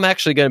 well, I'm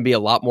actually going to be a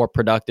lot more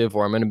productive,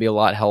 or I'm going to be a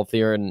lot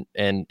healthier, and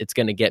it's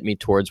going to get me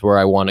towards where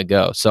I want to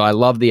go. So I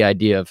love the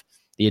idea of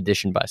the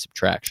addition by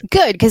subtraction.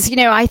 Good, because,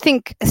 I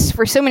think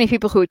for so many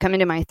people who would come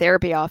into my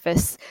therapy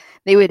office,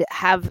 they would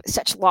have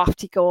such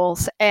lofty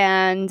goals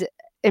and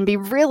be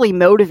really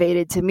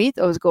motivated to meet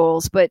those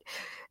goals, but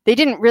they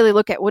didn't really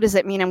look at, what does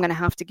that mean I'm going to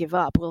have to give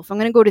up? Well, if I'm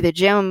going to go to the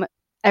gym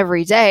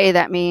every day,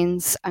 that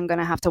means I'm going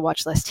to have to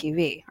watch less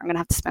TV. I'm going to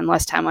have to spend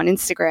less time on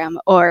Instagram.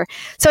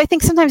 So I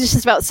think sometimes it's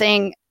just about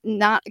saying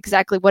not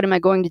exactly what am I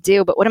going to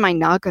do, but what am I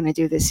not going to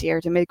do this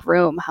year to make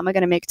room? How am I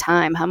going to make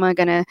time? How am I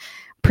going to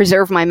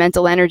preserve my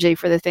mental energy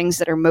for the things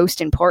that are most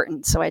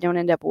important, so I don't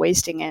end up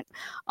wasting it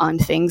on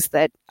things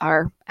that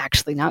are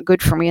actually not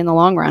good for me in the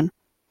long run?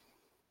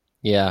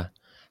 Yeah.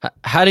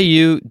 How do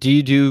you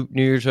do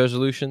New Year's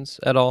resolutions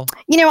at all?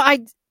 I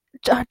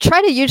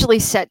try to usually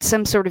set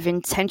some sort of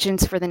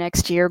intentions for the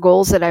next year,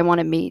 goals that I want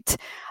to meet.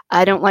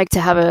 I don't like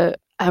to have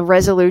a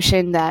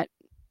resolution that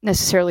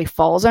necessarily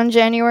falls on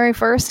January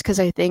 1st, because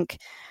I think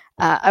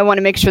I want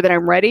to make sure that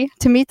I'm ready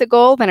to meet the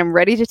goal, that I'm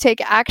ready to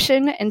take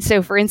action. And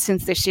so, for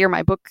instance, this year,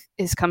 my book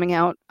is coming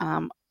out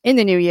in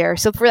the new year.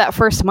 So for that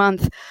first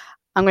month,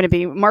 I'm going to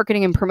be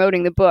marketing and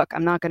promoting the book.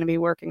 I'm not going to be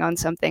working on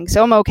something.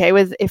 So I'm okay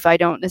with if I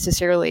don't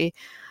necessarily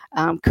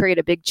create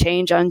a big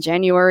change on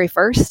January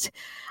 1st.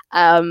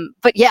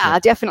 But yeah, I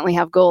definitely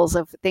have goals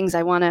of things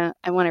I want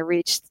to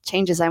reach,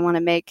 changes I want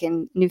to make,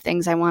 and new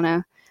things I want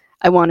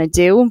to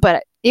do.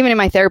 But even in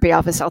my therapy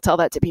office, I'll tell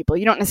that to people.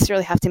 You don't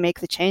necessarily have to make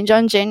the change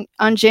on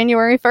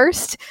January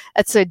 1st.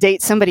 That's a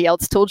date somebody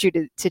else told you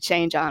to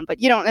change on, but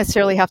you don't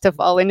necessarily have to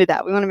fall into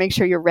that. We want to make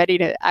sure you're ready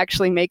to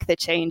actually make the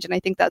change. And I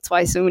think that's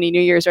why so many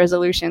New Year's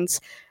resolutions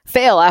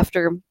fail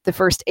after the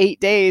first 8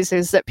 days,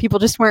 is that people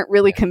just weren't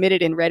really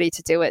committed and ready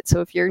to do it.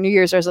 So if your New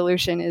Year's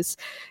resolution is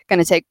going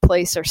to take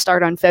place or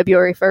start on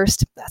February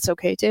 1st, that's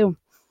okay too.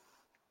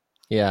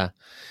 Yeah.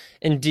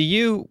 And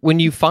when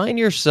you find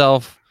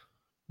yourself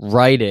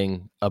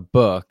writing a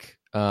book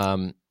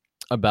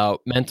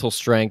about mental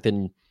strength,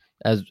 and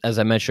as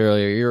I mentioned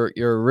earlier,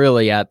 you're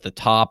really at the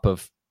top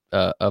of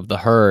the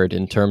herd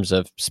in terms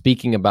of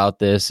speaking about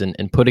this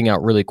and putting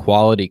out really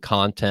quality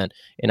content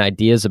and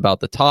ideas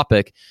about the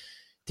topic.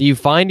 Do you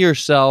find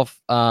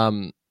yourself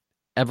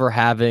ever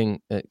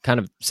having kind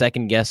of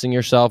second guessing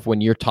yourself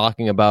when you're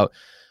talking about,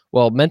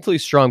 well, mentally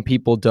strong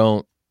people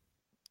don't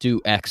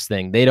do X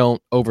thing, they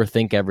don't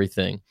overthink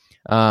everything,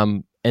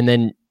 and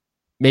then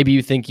maybe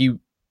you think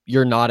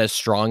you're not as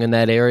strong in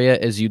that area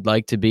as you'd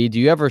like to be? Do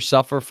you ever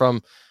suffer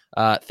from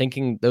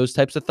thinking those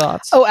types of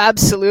thoughts? Oh,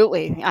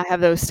 absolutely. I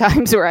have those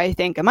times where I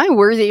think, am I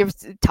worthy of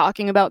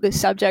talking about this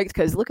subject?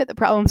 Because look at the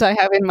problems I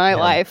have in my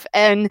life.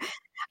 And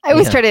I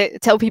always try to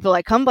tell people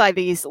I come by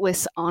these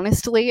lists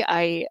honestly.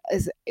 I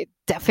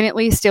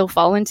definitely still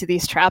fall into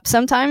these traps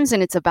sometimes,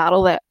 and it's a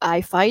battle that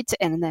I fight,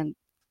 and then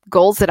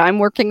goals that I'm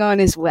working on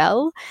as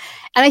well.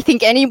 And I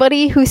think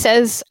anybody who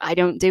says I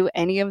don't do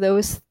any of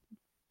those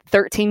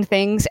 13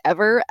 things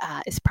ever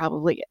is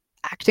probably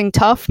acting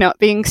tough, not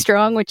being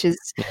strong, which is,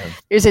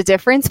 there's a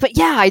difference. But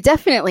yeah, I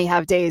definitely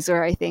have days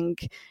where I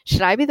think,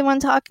 should I be the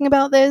one talking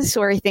about this?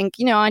 Or I think,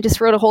 I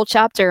just wrote a whole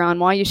chapter on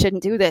why you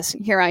shouldn't do this,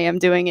 and here I am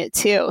doing it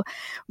too.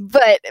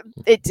 But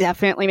it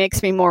definitely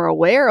makes me more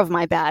aware of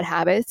my bad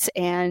habits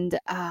and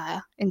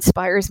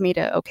inspires me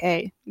to,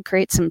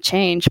 create some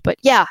change. But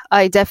yeah,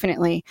 I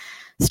definitely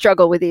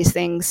struggle with these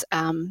things,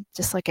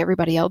 just like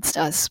everybody else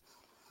does.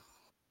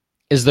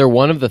 Is there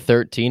one of the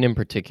 13 in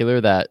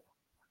particular that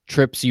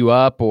trips you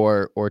up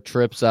or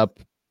trips up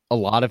a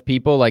lot of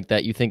people, like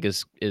that you think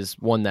is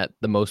one that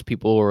the most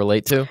people will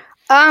relate to?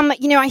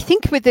 I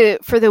think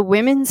for the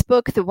women's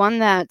book, the one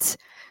that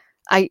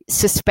I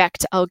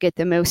suspect I'll get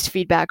the most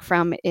feedback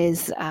from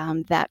is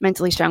that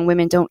mentally strong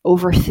women don't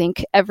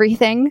overthink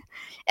everything.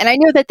 And I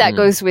know that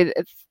goes with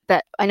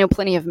that. I know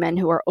plenty of men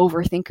who are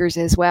overthinkers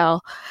as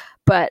well,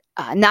 but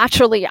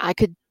naturally I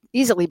could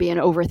easily be an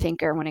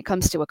overthinker when it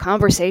comes to a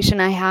conversation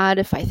I had.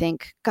 If I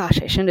think,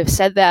 gosh, I shouldn't have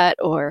said that,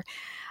 or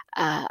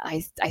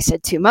I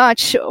said too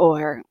much,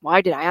 or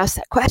why did I ask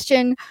that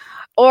question?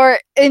 Or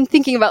in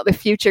thinking about the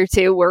future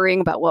too,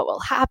 worrying about what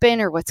will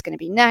happen or what's going to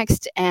be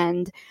next.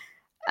 And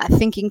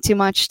thinking too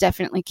much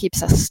definitely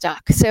keeps us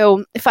stuck.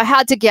 So if I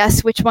had to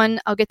guess which one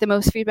I'll get the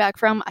most feedback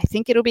from, I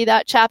think it'll be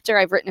that chapter.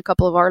 I've written a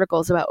couple of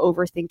articles about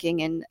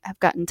overthinking and I've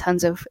gotten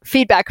tons of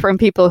feedback from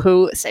people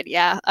who said,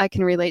 yeah, I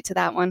can relate to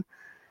that one.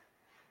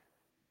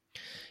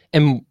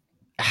 And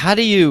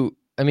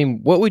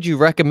what would you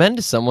recommend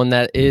to someone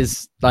that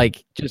is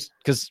like, just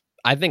because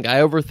I think I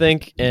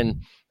overthink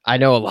and I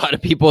know a lot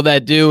of people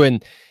that do.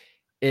 And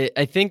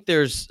I think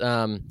there's,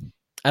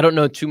 I don't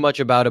know too much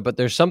about it, but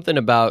there's something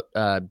about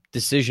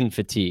decision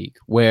fatigue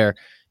where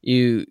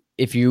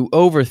if you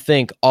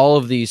overthink all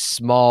of these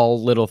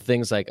small little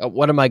things like,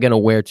 what am I going to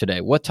wear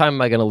today? What time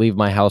am I going to leave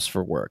my house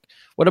for work?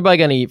 What am I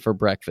going to eat for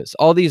breakfast?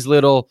 All these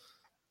little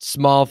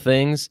small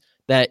things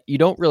that you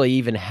don't really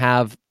even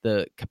have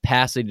the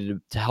capacity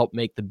to help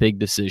make the big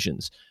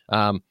decisions.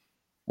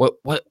 What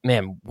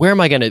am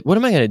I going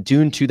to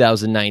do in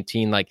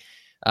 2019? Like,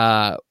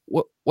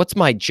 what's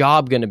my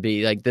job going to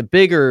be? Like the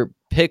bigger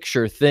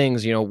picture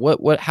things,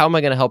 how am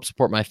I going to help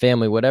support my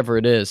family, whatever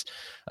it is.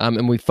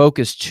 And we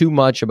focus too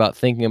much about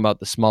thinking about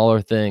the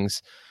smaller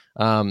things.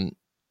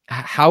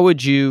 How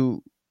would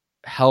you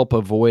help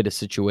avoid a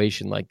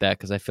situation like that?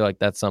 Because I feel like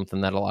that's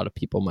something that a lot of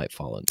people might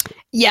fall into.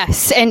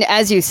 Yes. And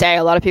as you say,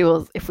 a lot of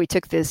people, if we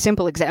took the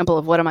simple example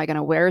of what am I going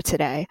to wear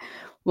today?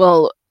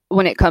 Well,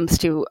 when it comes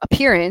to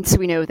appearance,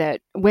 we know that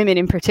women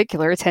in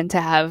particular tend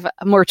to have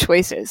more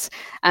choices.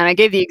 And I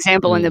gave the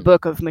example in the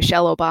book of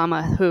Michelle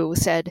Obama, who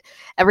said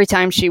every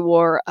time she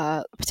wore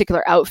a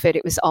particular outfit,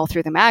 it was all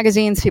through the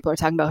magazines. People are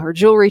talking about her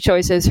jewelry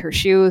choices, her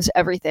shoes,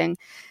 everything.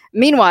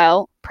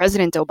 Meanwhile,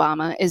 President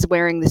Obama is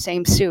wearing the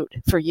same suit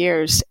for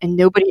years and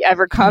nobody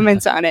ever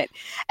comments on it.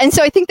 And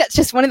so I think that's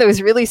just one of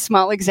those really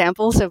small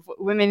examples of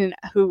women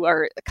who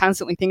are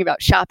constantly thinking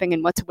about shopping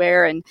and what to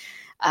wear and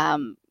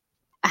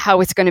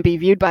how it's going to be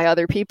viewed by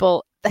other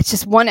people. That's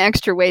just one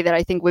extra way that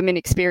I think women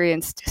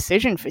experience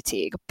decision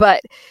fatigue.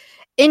 But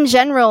in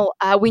general,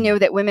 we know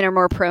that women are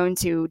more prone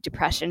to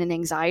depression and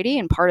anxiety.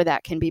 And part of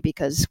that can be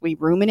because we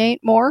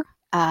ruminate more.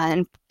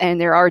 And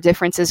there are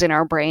differences in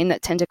our brain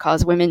that tend to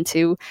cause women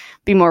to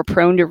be more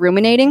prone to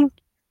ruminating.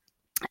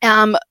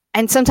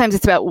 And sometimes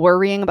it's about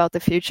worrying about the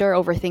future.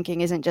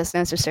 Overthinking isn't just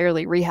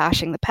necessarily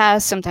rehashing the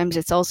past. Sometimes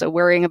it's also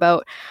worrying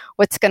about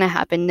what's going to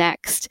happen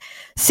next.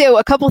 So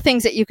a couple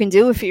things that you can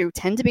do if you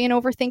tend to be an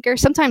overthinker,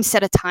 sometimes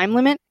set a time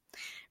limit.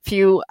 If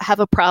you have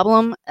a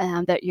problem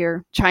that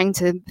you're trying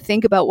to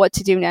think about what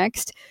to do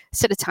next,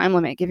 set a time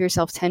limit. Give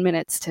yourself 10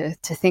 minutes to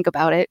think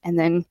about it, and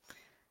then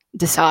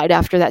decide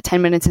after that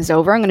 10 minutes is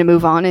over, I'm going to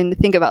move on and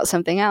think about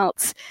something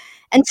else.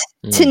 And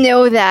to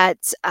know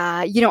that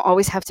you don't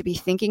always have to be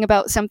thinking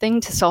about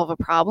something to solve a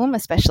problem,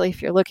 especially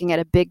if you're looking at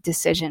a big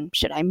decision.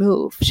 Should I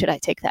move? Should I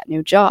take that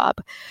new job?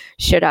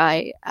 Should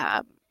I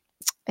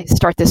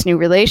start this new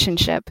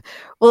relationship?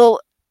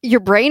 Well, your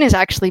brain is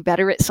actually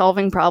better at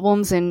solving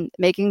problems and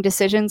making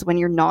decisions when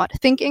you're not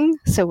thinking.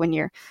 So when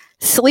you're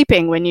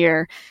sleeping, when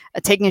you're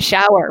taking a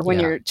shower, when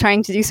you're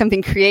trying to do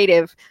something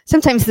creative,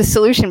 sometimes the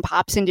solution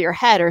pops into your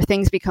head or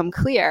things become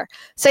clear.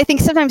 So I think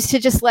sometimes to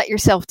just let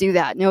yourself do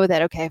that, know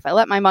that, okay, if I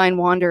let my mind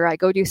wander, I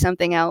go do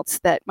something else,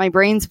 that my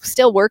brain's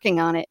still working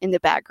on it in the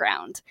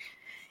background.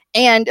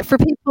 And for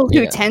people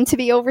who tend to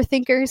be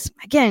overthinkers,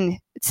 again,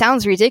 it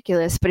sounds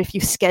ridiculous, but if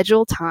you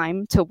schedule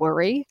time to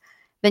worry,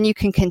 then you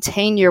can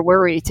contain your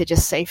worry to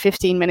just say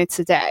 15 minutes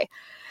a day.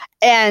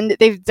 And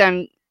they've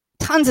done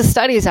tons of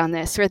studies on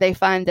this where they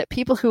find that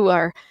people who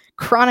are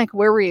chronic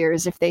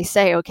worriers, if they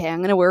say, okay, I'm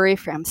going to worry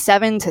from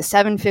 7 to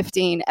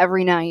 7:15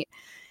 every night,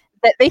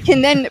 that they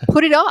can then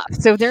put it off.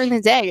 So during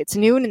the day, it's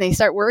noon and they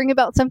start worrying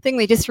about something,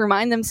 they just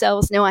remind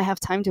themselves, no, I have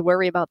time to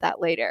worry about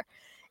that later.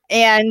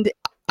 And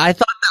I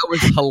thought that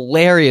was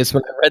hilarious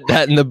when I read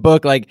that in the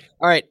book. Like,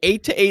 all right,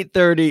 8 to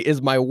 8:30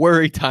 is my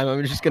worry time.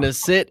 I'm just going to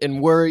sit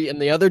and worry.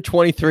 And the other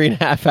 23 and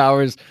a half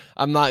hours,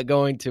 I'm not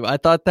going to. I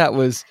thought that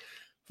was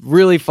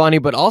really funny,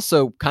 but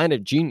also kind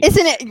of genius.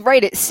 Isn't it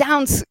right? It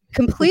sounds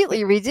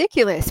completely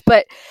ridiculous.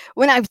 But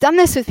when I've done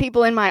this with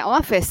people in my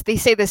office, they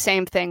say the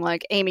same thing,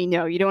 like, Amy,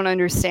 no, you don't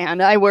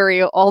understand. I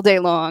worry all day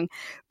long.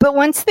 But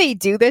once they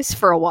do this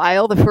for a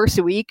while, the first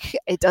week,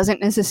 it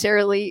doesn't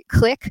necessarily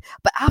click.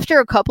 But after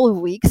a couple of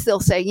weeks, they'll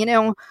say, you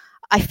know,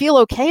 I feel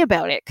okay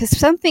about it. Because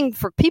something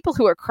for people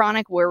who are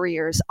chronic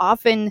worriers,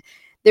 often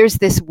there's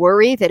this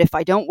worry that if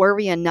I don't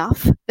worry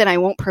enough, then I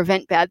won't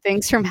prevent bad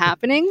things from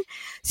happening.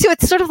 So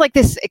it's sort of like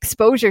this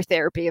exposure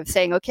therapy of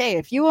saying, okay,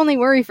 if you only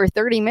worry for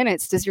 30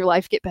 minutes, does your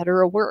life get better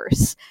or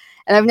worse?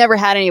 And I've never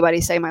had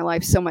anybody say my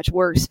life's so much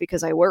worse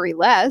because I worry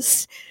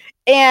less.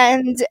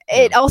 And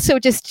it also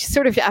just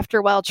sort of after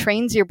a while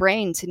trains your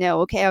brain to know,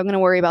 okay, I'm going to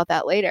worry about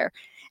that later.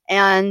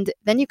 And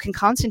then you can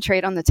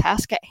concentrate on the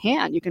task at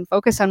hand. You can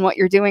focus on what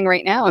you're doing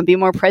right now and be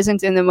more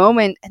present in the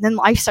moment. And then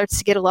life starts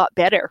to get a lot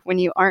better when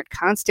you aren't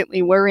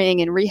constantly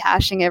worrying and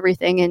rehashing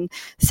everything and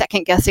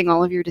second guessing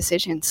all of your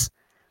decisions.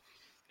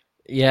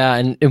 Yeah.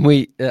 And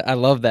I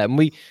love that.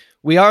 And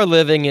we are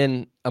living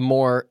in a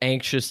more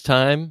anxious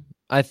time,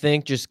 I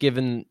think, just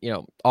given,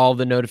 all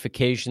the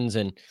notifications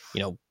and,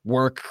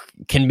 work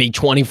can be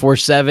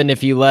 24/7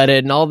 if you let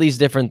it and all these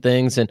different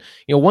things. And,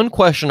 one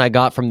question I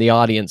got from the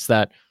audience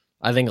that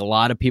I think a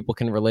lot of people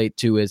can relate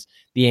to is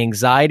the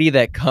anxiety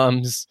that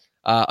comes,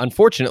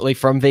 unfortunately,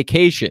 from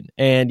vacation,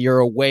 and you're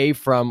away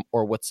from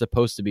or what's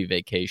supposed to be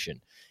vacation.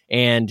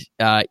 And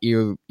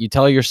you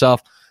tell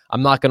yourself,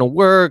 I'm not going to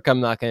work. I'm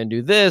not going to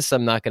do this.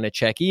 I'm not going to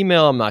check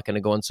email. I'm not going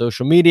to go on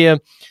social media.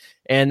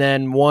 And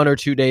then 1 or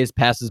 2 days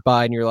passes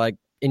by and you're like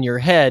in your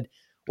head,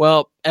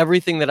 well,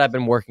 everything that I've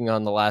been working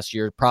on the last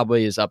year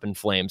probably is up in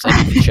flames.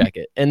 I need to check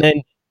it. And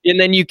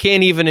then you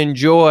can't even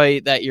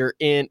enjoy that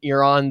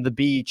you're on the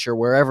beach or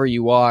wherever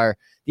you are.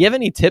 Do you have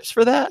any tips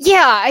for that?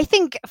 Yeah, I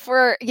think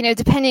for,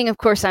 depending, of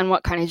course, on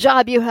what kind of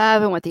job you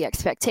have and what the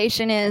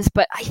expectation is,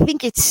 but I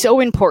think it's so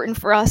important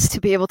for us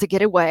to be able to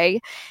get away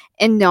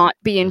and not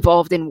be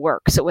involved in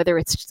work. So whether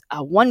it's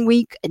 1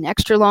 week, an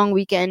extra long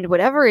weekend,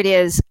 whatever it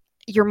is,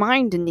 your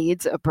mind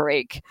needs a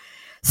break.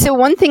 So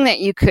one thing that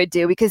you could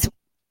do, because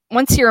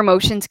once your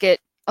emotions get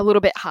a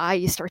little bit high,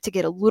 you start to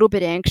get a little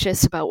bit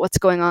anxious about what's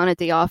going on at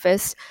the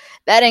office.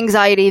 That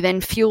anxiety then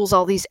fuels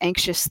all these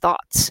anxious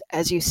thoughts.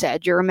 As you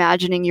said, you're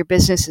imagining your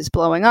business is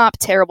blowing up,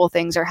 terrible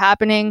things are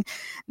happening,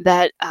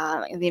 that,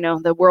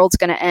 the world's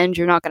going to end,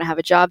 you're not going to have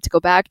a job to go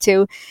back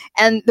to.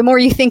 And the more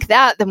you think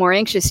that, the more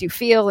anxious you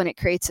feel, and it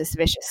creates this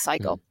vicious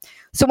cycle.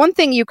 So one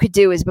thing you could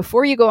do is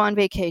before you go on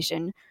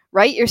vacation,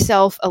 write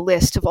yourself a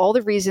list of all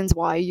the reasons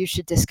why you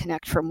should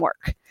disconnect from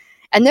work.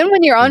 And then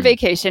when you're on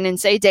vacation and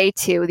say day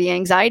 2, the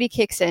anxiety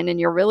kicks in and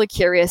you're really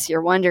curious,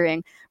 you're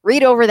wondering,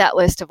 read over that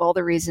list of all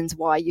the reasons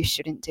why you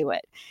shouldn't do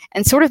it.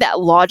 And sort of that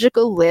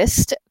logical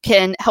list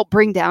can help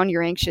bring down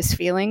your anxious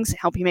feelings,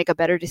 help you make a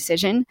better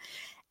decision.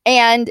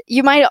 And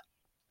you might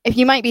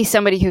be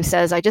somebody who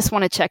says, I just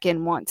want to check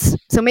in once.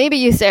 So maybe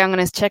you say, I'm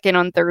going to check in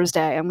on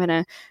Thursday. I'm going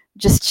to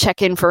just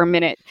check in for a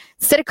minute.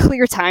 Set a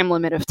clear time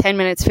limit of 10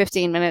 minutes,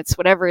 15 minutes,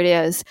 whatever it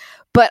is.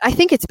 But I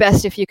think it's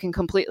best if you can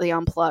completely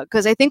unplug,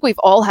 because I think we've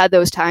all had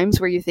those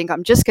times where you think,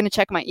 I'm just going to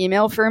check my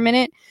email for a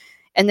minute.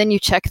 and then you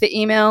check the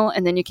email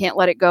and then you can't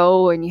let it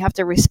go and you have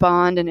to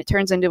respond and it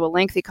turns into a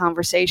lengthy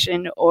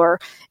conversation or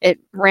it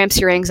ramps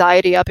your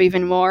anxiety up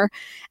even more.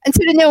 And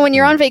so to know when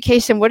you're on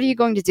vacation, what are you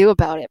going to do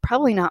about it?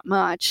 Probably not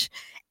much.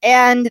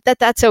 And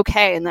that's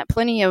okay. And that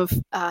plenty of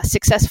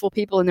successful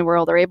people in the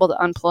world are able to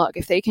unplug.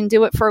 If they can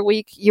do it for a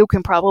week, you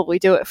can probably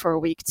do it for a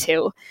week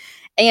too.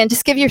 And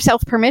just give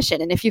yourself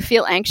permission. And if you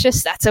feel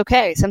anxious, that's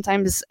okay.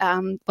 Sometimes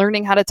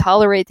learning how to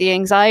tolerate the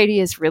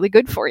anxiety is really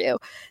good for you,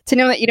 to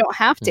know that you don't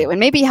have to. And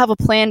maybe you have a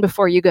plan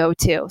before you go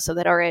too, so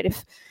that, all right,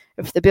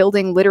 if the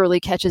building literally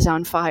catches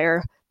on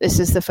fire, this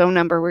is the phone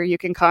number where you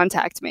can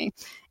contact me.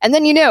 And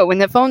then, when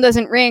the phone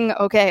doesn't ring,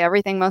 okay,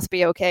 everything must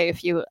be okay.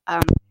 If you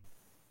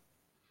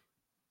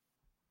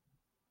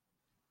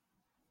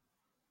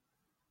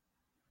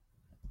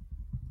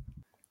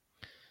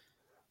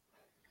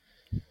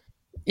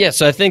Yeah,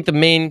 so I think the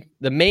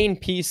main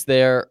piece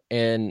there,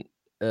 and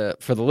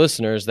for the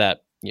listeners,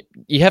 that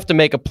you have to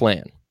make a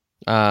plan,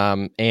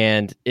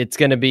 and it's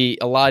going to be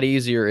a lot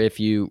easier if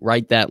you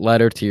write that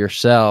letter to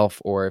yourself,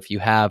 or if you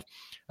have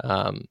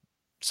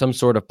some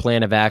sort of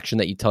plan of action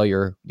that you tell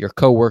your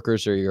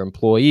coworkers or your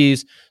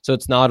employees, so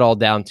it's not all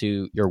down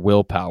to your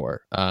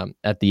willpower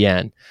at the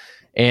end.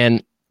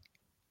 And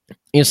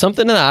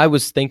something that I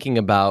was thinking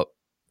about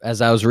as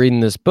I was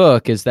reading this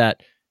book is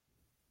that,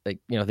 like,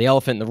 the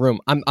elephant in the room.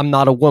 I'm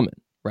not a woman,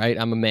 right?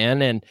 I'm a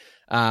man, and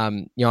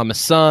I'm a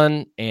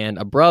son and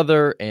a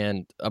brother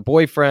and a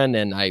boyfriend,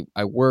 and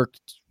I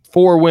worked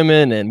for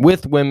women and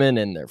with women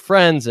and their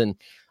friends and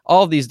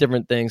all these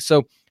different things.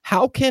 So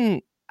how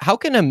can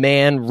a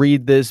man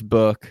read this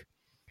book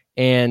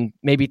and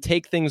maybe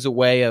take things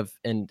away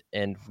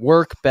and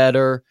work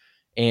better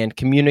and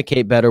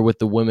communicate better with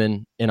the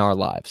women in our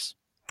lives?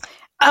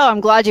 Oh,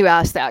 I'm glad you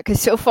asked that, because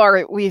so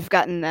far we've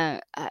gotten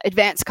the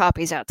advanced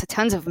copies out to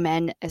tons of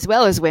men as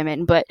well as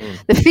women. But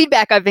the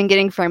feedback I've been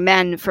getting from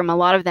men, from a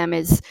lot of them,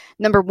 is,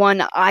 number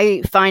one,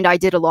 I find I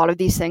did a lot of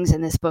these things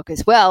in this book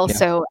as well. Yeah.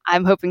 So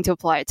I'm hoping to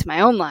apply it to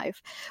my own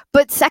life.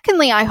 But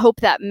secondly, I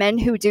hope that men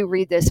who do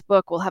read this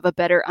book will have a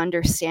better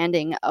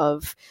understanding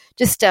of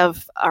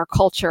our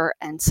culture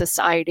and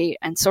society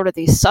and sort of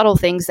these subtle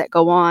things that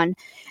go on.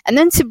 And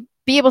then to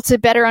be able to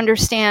better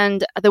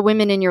understand the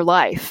women in your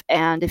life.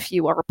 And if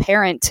you are a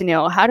parent, to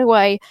know, how do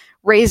I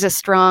raise a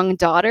strong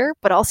daughter,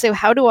 but also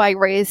how do I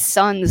raise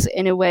sons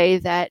in a way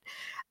that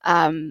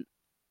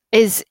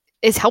is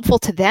helpful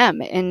to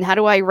them? And how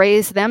do I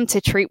raise them to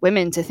treat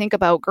women, to think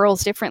about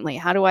girls differently?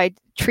 How do I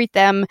treat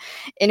them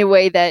in a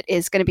way that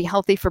is going to be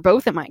healthy for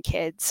both of my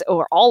kids,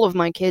 or all of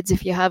my kids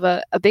if you have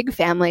a big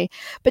family?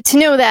 But to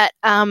know that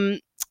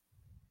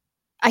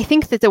I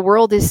think that the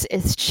world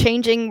is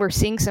changing. We're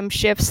seeing some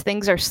shifts.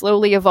 Things are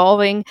slowly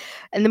evolving.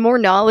 And the more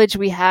knowledge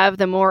we have,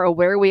 the more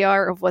aware we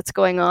are of what's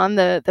going on,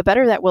 the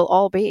better that we'll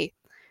all be.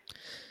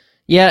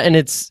 Yeah, and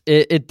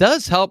it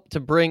does help to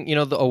bring,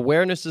 the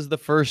awareness is the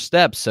first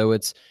step. So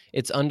it's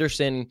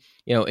understanding,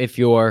 if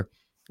you're,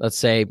 let's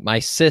say my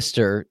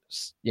sister,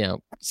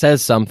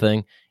 says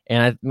something,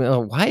 and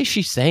why is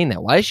she saying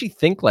that? Why does she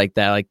think like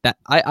that? Like that,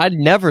 I'd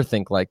never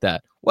think like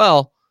that.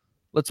 Well,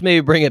 let's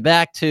maybe bring it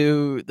back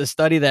to the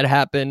study that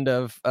happened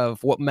of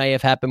what may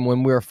have happened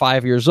when we were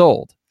 5 years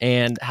old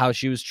and how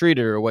she was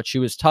treated or what she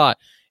was taught.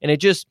 And it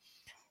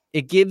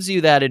gives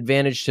you that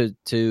advantage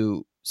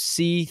to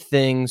see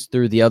things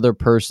through the other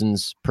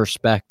person's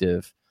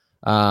perspective,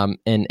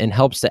 and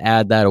helps to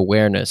add that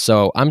awareness.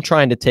 So I'm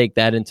trying to take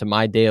that into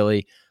my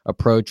daily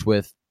approach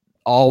with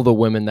all the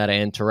women that I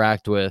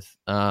interact with,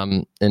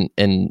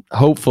 and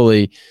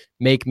hopefully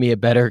make me a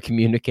better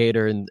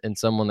communicator and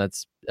someone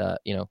that's,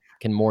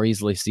 can more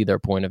easily see their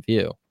point of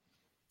view.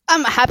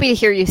 I'm happy to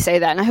hear you say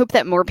that. And I hope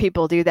that more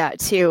people do that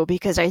too,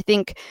 because I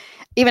think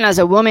even as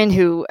a woman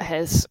who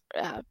has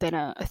been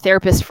a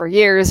therapist for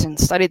years and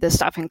studied this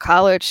stuff in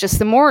college, just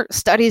the more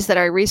studies that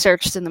I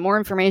researched and the more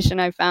information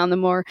I found, the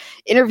more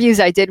interviews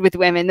I did with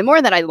women, the more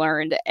that I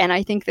learned. And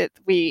I think that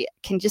we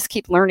can just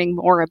keep learning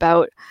more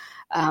about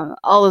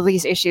all of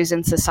these issues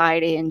in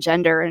society and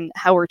gender and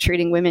how we're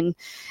treating women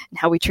and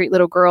how we treat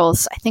little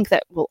girls. I think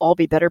that we'll all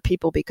be better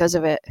people because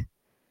of it.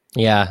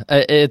 Yeah,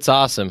 it's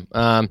awesome.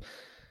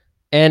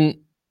 And,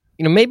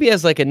 maybe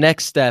as like a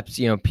next step,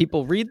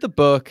 people read the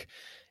book,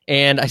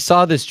 and I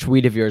saw this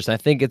tweet of yours, and I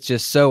think it's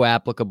just so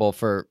applicable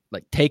for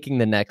like taking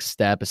the next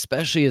step,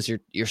 especially as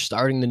you're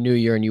starting the new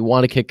year and you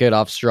want to kick it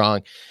off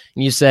strong.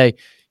 And you say,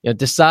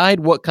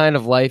 decide what kind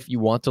of life you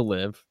want to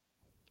live,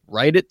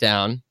 write it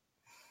down,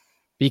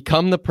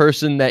 become the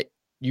person that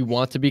you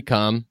want to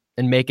become,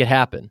 and make it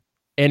happen.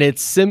 And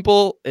it's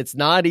simple. It's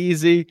not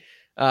easy,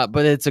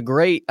 but it's a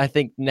great, I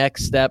think,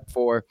 next step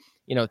for,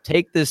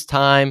 take this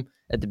time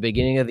at the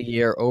beginning of the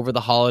year over the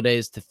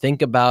holidays to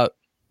think about,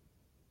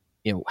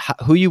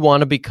 who you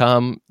want to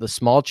become, the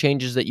small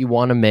changes that you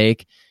want to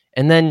make,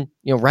 and then,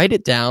 write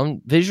it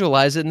down,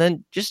 visualize it, and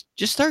then just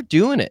start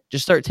doing it.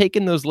 Just start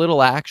taking those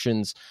little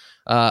actions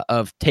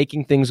of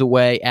taking things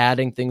away,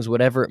 adding things,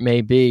 whatever it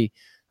may be.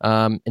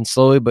 And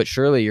slowly but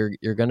surely,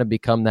 you're going to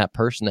become that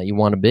person that you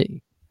want to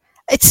be.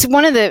 It's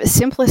one of the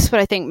simplest, but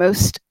I think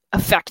most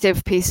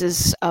effective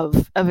pieces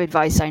of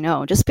advice I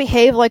know. Just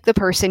behave like the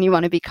person you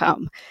want to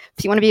become.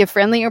 If you want to be a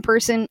friendlier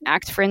person,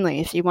 act friendly.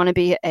 If you want to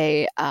be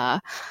a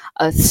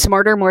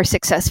smarter, more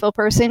successful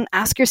person,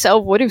 ask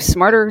yourself, what do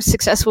smarter,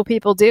 successful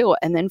people do?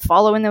 And then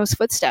follow in those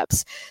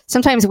footsteps.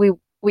 Sometimes we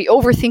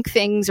overthink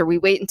things, or we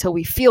wait until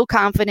we feel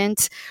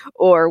confident,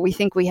 or we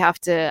think we have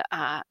to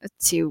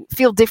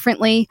feel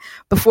differently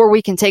before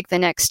we can take the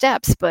next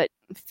steps. But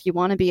if you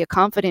want to be a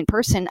confident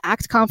person,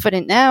 act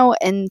confident now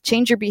and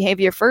change your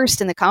behavior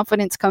first, and the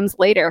confidence comes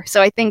later.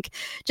 So I think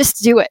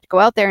just do it. Go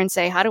out there and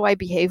say, how do I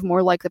behave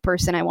more like the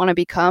person I want to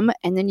become?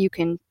 And then you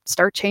can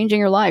start changing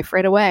your life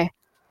right away.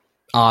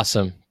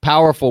 Awesome.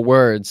 Powerful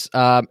words.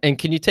 And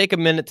can you take a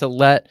minute to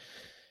let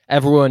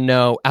everyone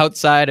know,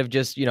 outside of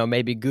just,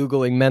 maybe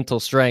Googling mental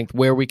strength,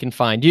 where we can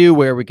find you,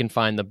 where we can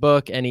find the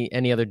book,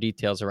 any other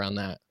details around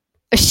that?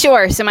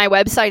 Sure. So my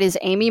website is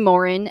Amy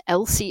Morin,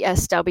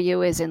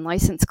 LCSW, is in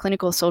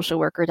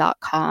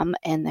licensed.clinicalsocialworker.com.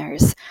 And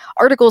there's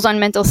articles on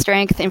mental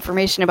strength,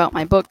 information about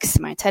my books,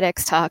 my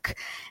TEDx talk.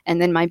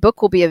 And then my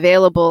book will be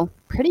available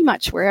pretty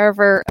much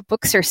wherever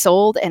books are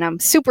sold. And I'm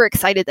super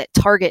excited that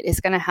Target is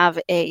going to have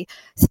a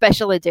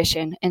special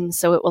edition. And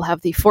so it will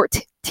have the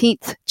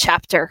 14th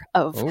chapter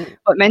of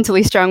what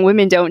mentally strong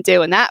women don't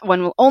do. And that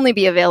one will only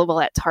be available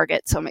at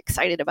Target. So I'm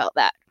excited about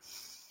that.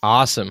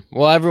 Awesome.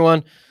 Well,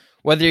 everyone,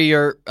 whether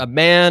you're a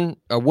man,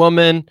 a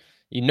woman,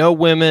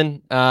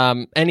 women,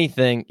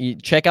 anything, you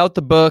check out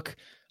the book,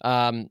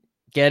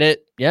 get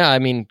it. Yeah, I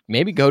mean,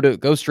 maybe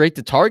go straight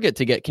to Target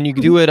to get. Can you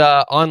do it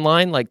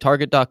online, like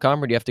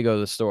Target.com, or do you have to go to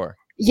the store?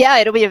 Yeah,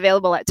 it'll be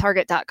available at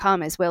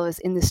Target.com as well as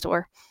in the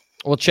store.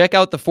 Well, check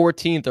out the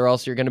 14th, or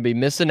else you're going to be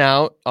missing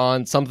out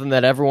on something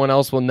that everyone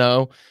else will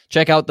know.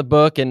 Check out the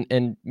book,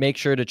 and make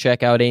sure to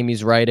check out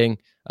Amy's writing.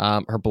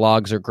 Her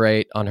blogs are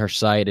great on her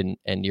site,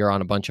 and you're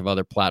on a bunch of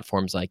other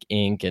platforms like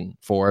Inc. and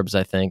Forbes,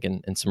 I think,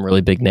 and some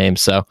really big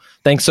names. So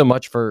thanks so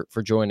much for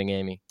joining,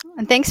 Amy.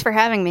 And thanks for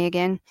having me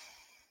again.